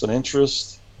expressed an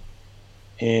interest.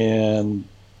 And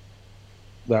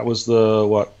that was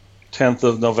the, 10th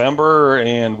of November,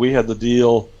 and we had the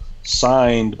deal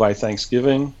signed by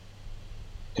Thanksgiving.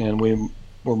 And we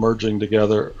were merging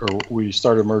together, or we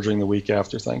started merging the week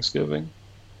after Thanksgiving.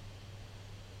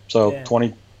 So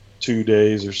 22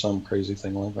 days or some crazy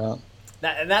thing like that.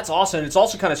 And that's awesome. It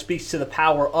also kind of speaks to the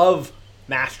power of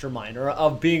mastermind, or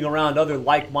of being around other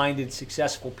like-minded,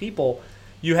 successful people.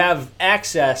 You have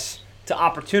access to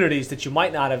opportunities that you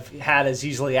might not have had as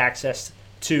easily access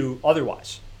to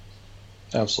otherwise.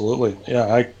 Absolutely.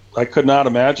 Yeah, I could not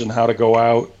imagine how to go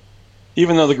out,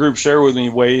 even though the group shared with me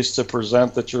ways to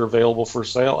present that you're available for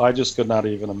sale. I just could not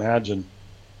even imagine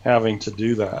having to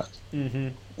do that. Mm-hmm.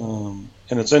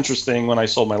 And it's interesting, when I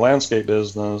sold my landscape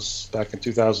business back in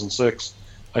 2006,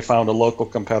 I found a local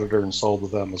competitor and sold to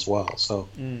them as well. So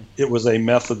it was a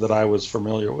method that I was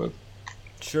familiar with.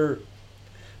 Sure.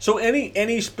 So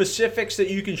any specifics that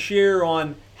you can share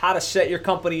on how to set your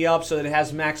company up so that it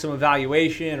has maximum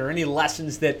valuation, or any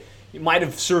lessons that might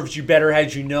have served you better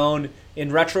had you known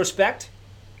in retrospect?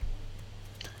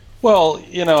 Well,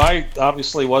 I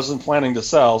obviously wasn't planning to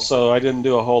sell, so I didn't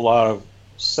do a whole lot of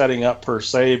setting up per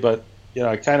se, but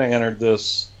I kind of entered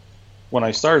this when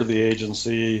I started the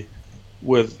agency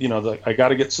with, I got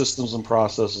to get systems and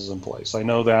processes in place. I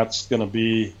know that's going to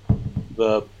be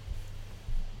the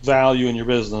value in your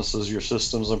business, is your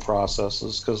systems and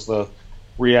processes, because the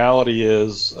reality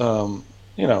is,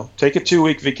 take a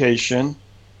 2-week vacation,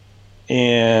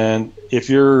 and if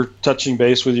you're touching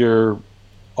base with your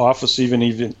office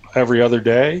even every other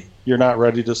day, you're not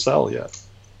ready to sell yet,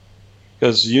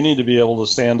 because you need to be able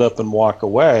to stand up and walk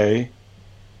away.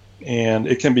 And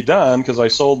it can be done, because I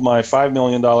sold my $5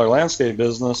 million landscape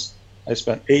business. I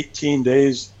spent 18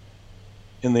 days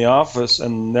in the office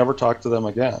and never talked to them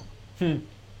again.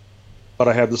 But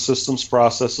I had the systems,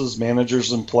 processes,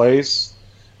 managers in place,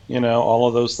 all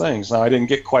of those things. Now, I didn't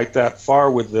get quite that far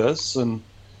with this, and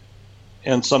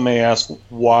some may ask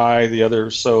why the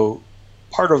others. So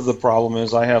part of the problem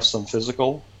is I have some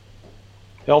physical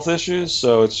health issues,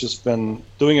 so it's just been,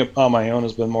 doing it on my own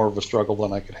has been more of a struggle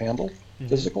than I could handle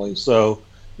physically. So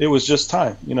it was just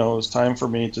time. It was time for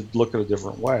me to look at a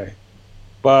different way.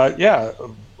 But yeah,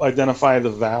 identify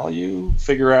the value,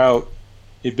 figure out,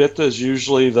 EBITDA is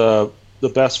usually the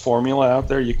best formula out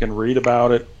there. You can read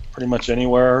about it pretty much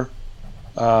anywhere,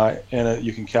 and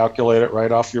you can calculate it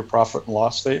right off your profit and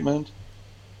loss statement.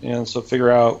 And so figure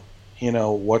out,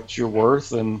 what you're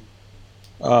worth. And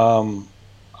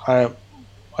I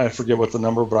forget what the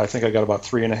number, but I think I got about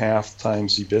 3.5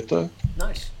 times EBITDA.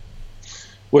 Nice.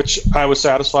 Which I was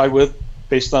satisfied with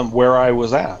based on where I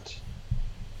was at.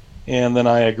 And then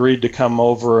I agreed to come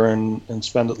over and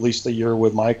spend at least a year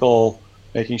with Michael,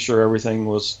 making sure everything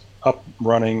was up,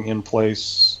 running, in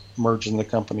place, merging the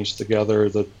companies together,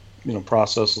 the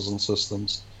processes and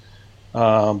systems.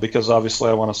 Because obviously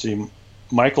I want to see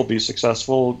Michael be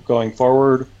successful going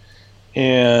forward.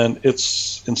 And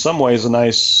it's in some ways a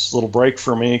nice little break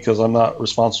for me, because I'm not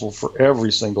responsible for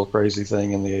every single crazy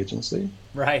thing in the agency.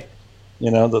 Right.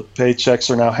 The paychecks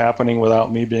are now happening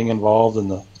without me being involved, and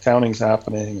the accounting's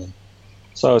happening. And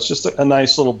so it's just a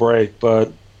nice little break.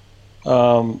 But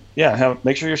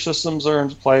make sure your systems are in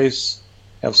place.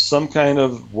 Have some kind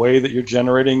of way that you're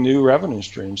generating new revenue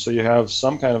streams, so you have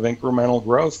some kind of incremental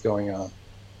growth going on.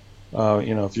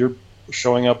 If you're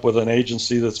showing up with an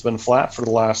agency that's been flat for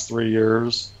the last 3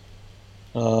 years,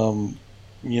 what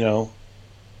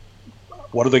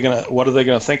are they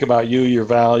gonna think about you, your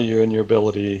value, and your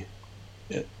ability,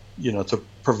 to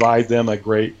provide them a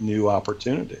great new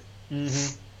opportunity?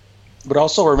 Mm-hmm. But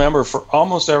also remember, for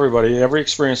almost everybody, every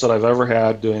experience that I've ever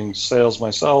had doing sales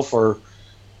myself or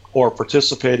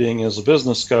participating as a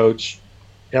business coach,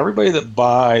 everybody that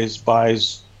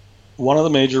buys, one of the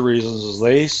major reasons is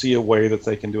they see a way that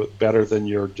they can do it better than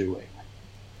you're doing.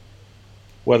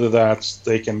 Whether that's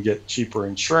they can get cheaper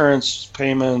insurance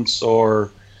payments,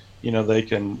 or they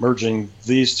can merging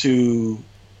these two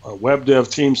web dev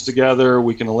teams together,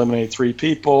 we can eliminate 3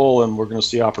 people and we're going to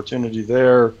see opportunity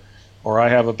there. Or I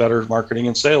have a better marketing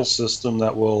and sales system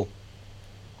that will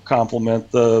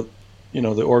complement the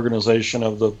organization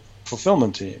of the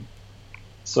fulfillment team.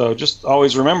 So just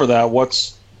always remember that.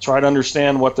 Try to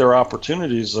understand what their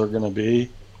opportunities are going to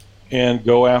be, and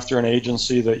go after an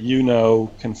agency that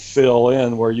can fill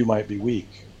in where you might be weak.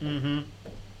 Mm-hmm.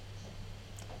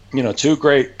 2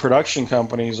 great production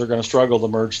companies are going to struggle to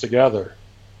merge together.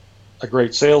 A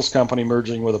great sales company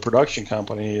merging with a production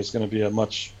company is going to be a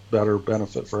much better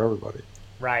benefit for everybody.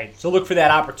 Right. So look for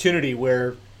that opportunity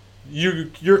where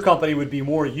your company would be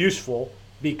more useful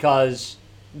because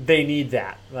they need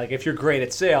that. Like if you're great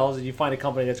at sales and you find a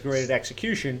company that's great at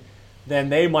execution, then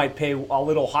they might pay a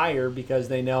little higher because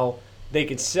they know they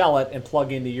can sell it and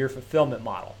plug into your fulfillment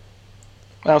model.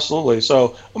 Absolutely.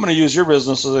 So I'm going to use your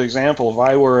business as an example. If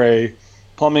I were a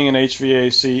plumbing and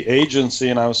HVAC agency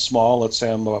and I was small, let's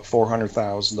say I'm about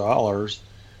 $400,000,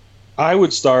 I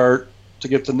would start to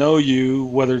get to know you,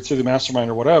 whether through the mastermind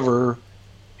or whatever,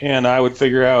 and I would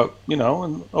figure out,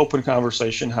 an open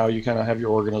conversation, how you kind of have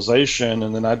your organization,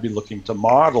 and then I'd be looking to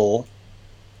model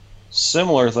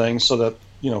similar things so that,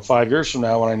 5 years from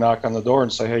now when I knock on the door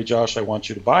and say, hey, Josh, I want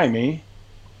you to buy me,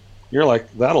 you're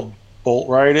like, that'll bolt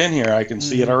right in here. I can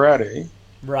see it already.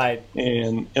 Right.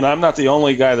 And I'm not the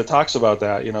only guy that talks about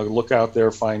that. Look out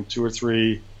there, find 2 or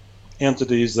 3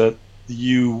 entities that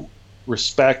you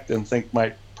respect and think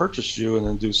might purchase you, and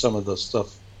then do some of the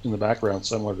stuff in the background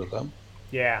similar to them.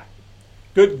 Yeah.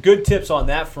 Good tips on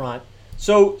that front.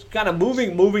 So kind of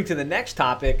moving to the next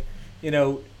topic,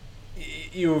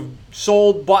 you've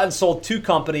bought and sold 2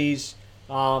 companies.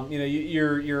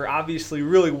 You're obviously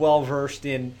really well versed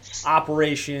in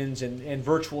operations and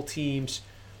virtual teams.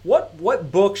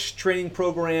 What books, training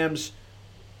programs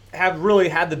have really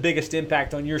had the biggest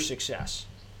impact on your success?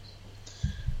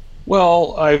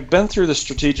 Well, I've been through the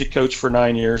Strategic Coach for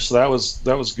 9 years, so that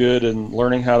was good in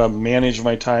learning how to manage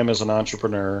my time as an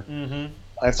entrepreneur. Mm-hmm.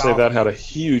 I'd say that had a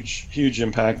huge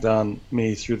impact on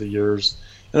me through the years.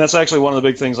 And that's actually one of the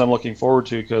big things I'm looking forward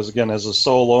to, because, again, as a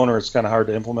sole owner, it's kind of hard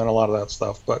to implement a lot of that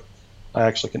stuff, but I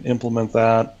actually can implement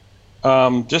that.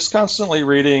 Just constantly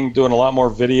reading, doing a lot more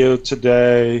video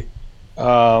today.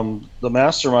 The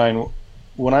mastermind,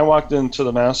 when I walked into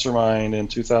the mastermind in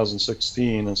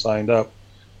 2016 and signed up,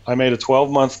 I made a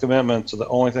 12-month commitment to the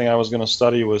only thing I was going to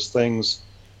study was things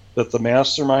that the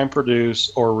mastermind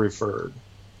produced or referred.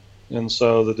 And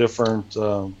so the different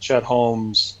Chet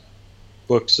Holmes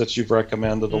books that you've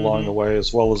recommended along the way,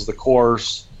 as well as the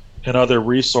course and other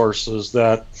resources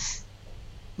that,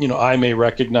 I may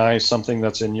recognize something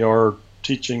that's in your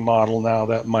teaching model now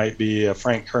that might be a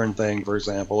Frank Kern thing, for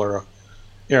example, or a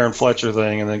Aaron Fletcher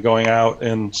thing, and then going out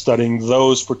and studying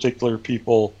those particular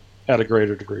people at a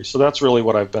greater degree. So that's really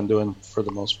what I've been doing for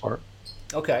the most part.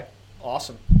 Okay,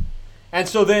 awesome. And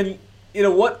so then,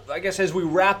 I guess as we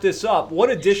wrap this up, what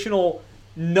additional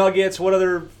nuggets, what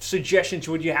other suggestions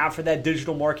would you have for that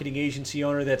digital marketing agency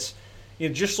owner that's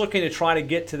just looking to try to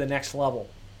get to the next level?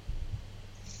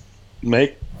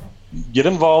 Get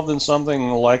involved in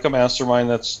something like a mastermind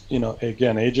that's,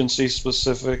 again, agency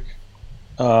specific.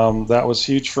 That was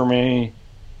huge for me.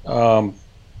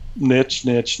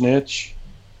 Niche.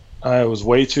 I was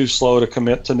way too slow to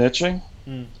commit to niching.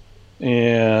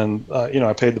 And,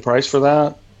 I paid the price for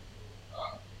that.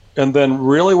 And then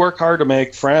really work hard to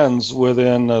make friends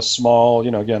within a small,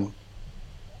 again,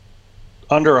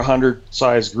 under 100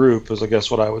 size group is, I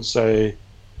guess, what I would say,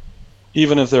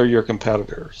 even if they're your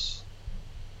competitors.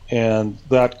 And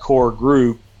that core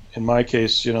group, in my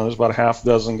case, there's about a half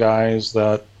dozen guys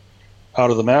that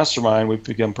out of the mastermind, we've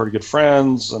become pretty good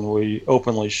friends, and we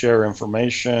openly share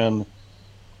information.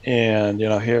 and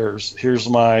here's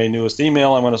my newest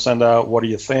email I'm going to send out. What do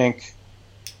you think?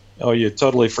 Oh, you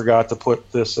totally forgot to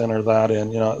put this in or that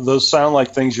in. Those sound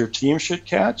like things your team should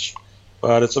catch,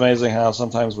 but it's amazing how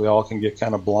sometimes we all can get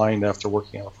kind of blind after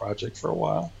working on a project for a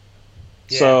while.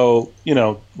 Yeah. So,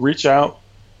 reach out,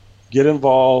 get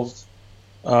involved.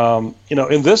 In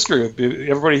this group,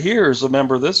 everybody here is a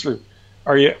member of this group.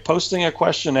 Are you posting a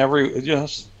question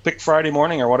pick Friday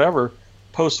morning or whatever,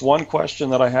 post one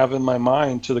question that I have in my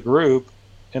mind to the group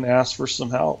and ask for some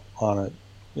help on it.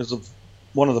 It's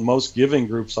one of the most giving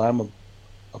groups I'm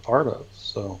a part of.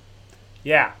 So,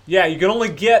 yeah, you can only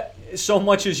get so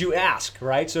much as you ask,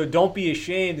 right? So don't be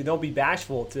ashamed and don't be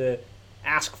bashful to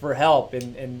ask for help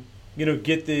and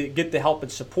get the help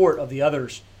and support of the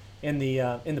others in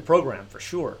the program for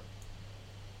sure.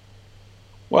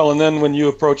 Well, and then when you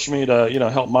approached me to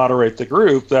help moderate the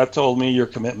group, that told me your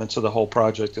commitment to the whole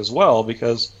project as well,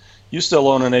 because you still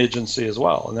own an agency as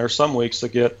well, and there are some weeks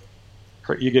that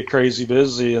you get crazy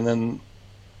busy, and then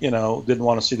didn't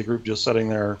want to see the group just sitting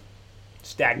there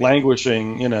stagnant,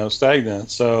 languishing,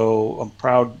 stagnant. So I'm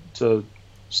proud to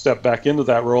step back into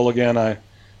that role again. I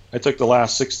took the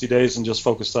last 60 days and just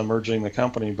focused on merging the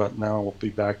company, but now I'll be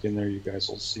back in there. You guys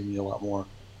will see me a lot more.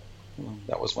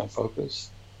 That was my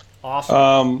focus.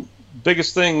 Awesome.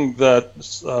 Biggest thing that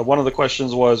one of the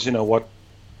questions was, what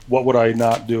would I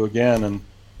not do again? And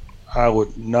I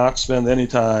would not spend any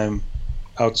time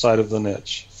outside of the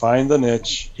niche. Find the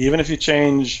niche. Even if you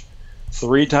change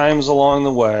 3 times along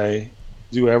the way,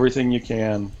 do everything you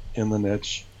can in the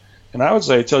niche. And I would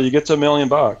say till you get to $1 million.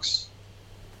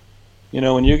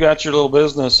 When you got your little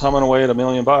business humming away at $1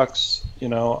 million,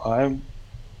 I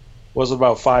was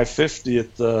about 550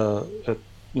 at the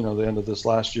end of this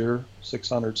last year,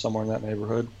 600 somewhere in that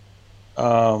neighborhood.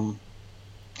 And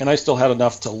I still had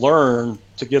enough to learn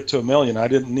to get to $1 million. I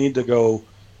didn't need to go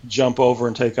jump over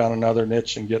and take on another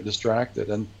niche and get distracted.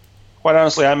 And quite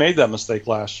honestly, I made that mistake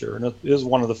last year, and it is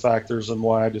one of the factors in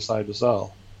why I decided to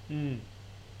sell. It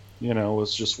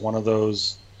was just one of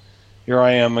those, here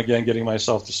I am again getting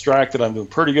myself distracted. I'm doing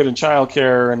pretty good in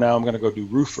childcare, and now I'm going to go do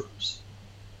roofers.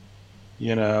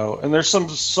 And there's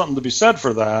something to be said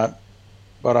for that,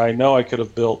 but I know I could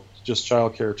have built just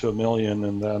childcare to $1 million,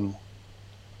 and then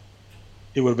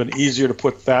it would have been easier to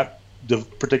put that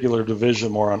particular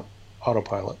division more on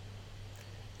autopilot.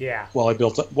 Yeah. Why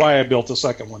I built a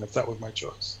second one, if that was my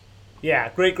choice. Yeah,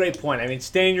 great point. I mean,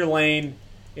 stay in your lane.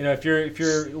 If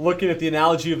you're looking at the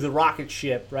analogy of the rocket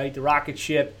ship, right? The rocket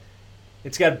ship,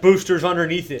 it's got boosters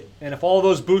underneath it, and if all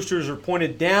those boosters are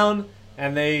pointed down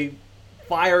and they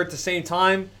fire at the same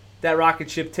time, that rocket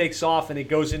ship takes off and it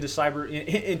goes into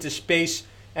space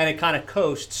and it kind of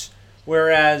coasts.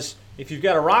 Whereas if you've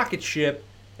got a rocket ship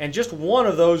and just one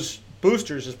of those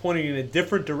boosters is pointing in a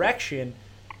different direction,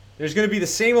 there's going to be the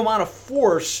same amount of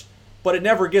force, but it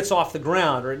never gets off the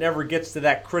ground, or it never gets to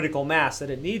that critical mass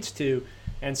that it needs to.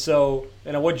 And so,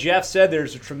 what Jeff said,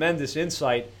 there's a tremendous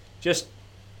insight. Just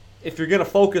if you're going to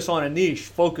focus on a niche,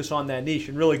 focus on that niche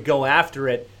and really go after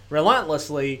it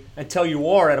relentlessly until you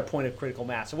are at a point of critical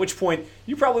mass, at which point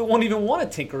you probably won't even want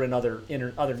to tinker in other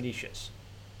niches.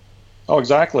 Oh,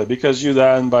 exactly, because you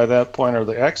then by that point are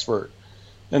the expert.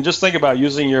 And just think about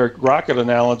using your rocket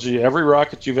analogy. Every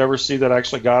rocket you've ever seen that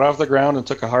actually got off the ground and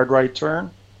took a hard right turn,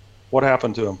 what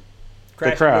happened to them?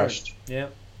 They crashed. Yeah.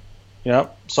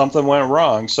 Yep, something went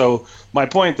wrong. So my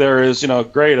point there is,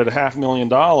 great, at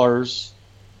 $500,000,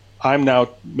 I'm now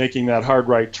making that hard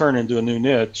right turn into a new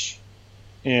niche.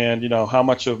 And, how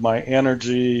much of my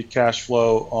energy, cash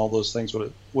flow, all those things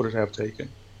would it have taken?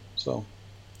 So,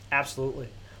 absolutely.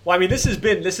 Well, I mean, this has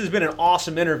been an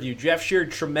awesome interview. Jeff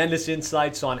shared tremendous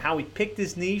insights on how he picked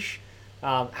his niche,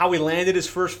 how he landed his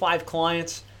first 5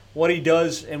 clients, what he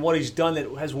does and what he's done that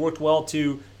has worked well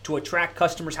to attract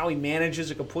customers, how he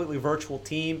manages a completely virtual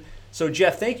team. So,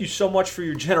 Jeff, thank you so much for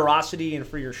your generosity and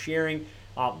for your sharing.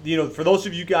 For those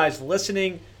of you guys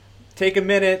listening, take a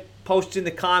minute, post in the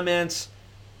comments,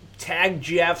 tag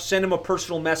Jeff, send him a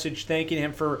personal message thanking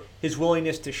him for his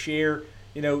willingness to share.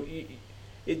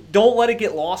 Don't let it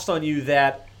get lost on you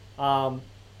that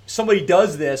somebody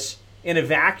does this in a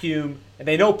vacuum and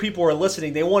they know people are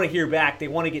listening. They want to hear back. They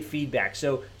want to get feedback.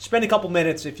 So spend a couple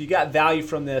minutes. If you got value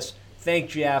from this,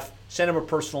 thank Jeff. Send him a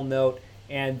personal note.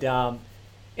 And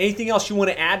anything else you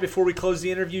want to add before we close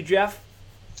the interview, Jeff?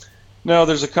 No,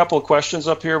 there's a couple of questions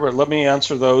up here, but let me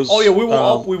answer those. Oh yeah,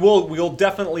 we'll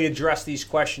definitely address these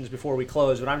questions before we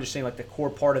close. But I'm just saying, like the core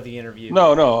part of the interview.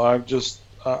 No,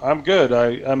 I'm good.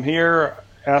 I'm here.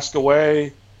 Ask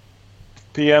away.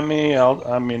 PM me.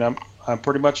 I'm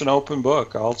pretty much an open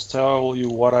book. I'll tell you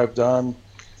what I've done.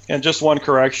 And just one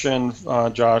correction,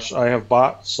 Josh, I have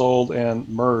bought, sold, and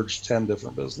merged 10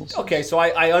 different businesses. Okay, so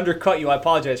I undercut you. I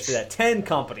apologize for that. 10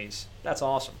 companies. That's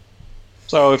awesome.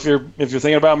 So if you're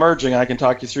thinking about merging, I can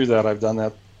talk you through that. I've done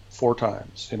that 4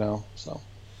 times,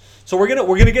 So we're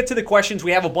gonna get to the questions.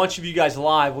 We have a bunch of you guys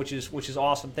live, which is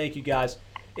awesome. Thank you guys.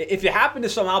 If you happen to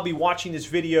somehow be watching this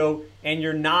video and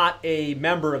you're not a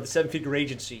member of the Seven Figure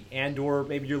Agency, and or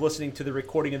maybe you're listening to the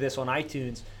recording of this on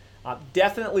iTunes,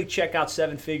 definitely check out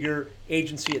Seven Figure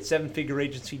Agency at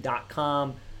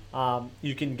sevenfigureagency.com.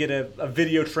 You can get a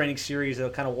video training series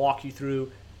that'll kind of walk you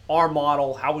through our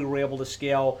model, how we were able to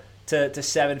scale to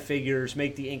 7 figures,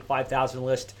 make the Inc. 5000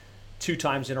 list 2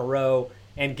 times in a row,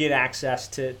 and get access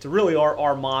to really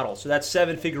our model. So that's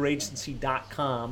sevenfigureagency.com.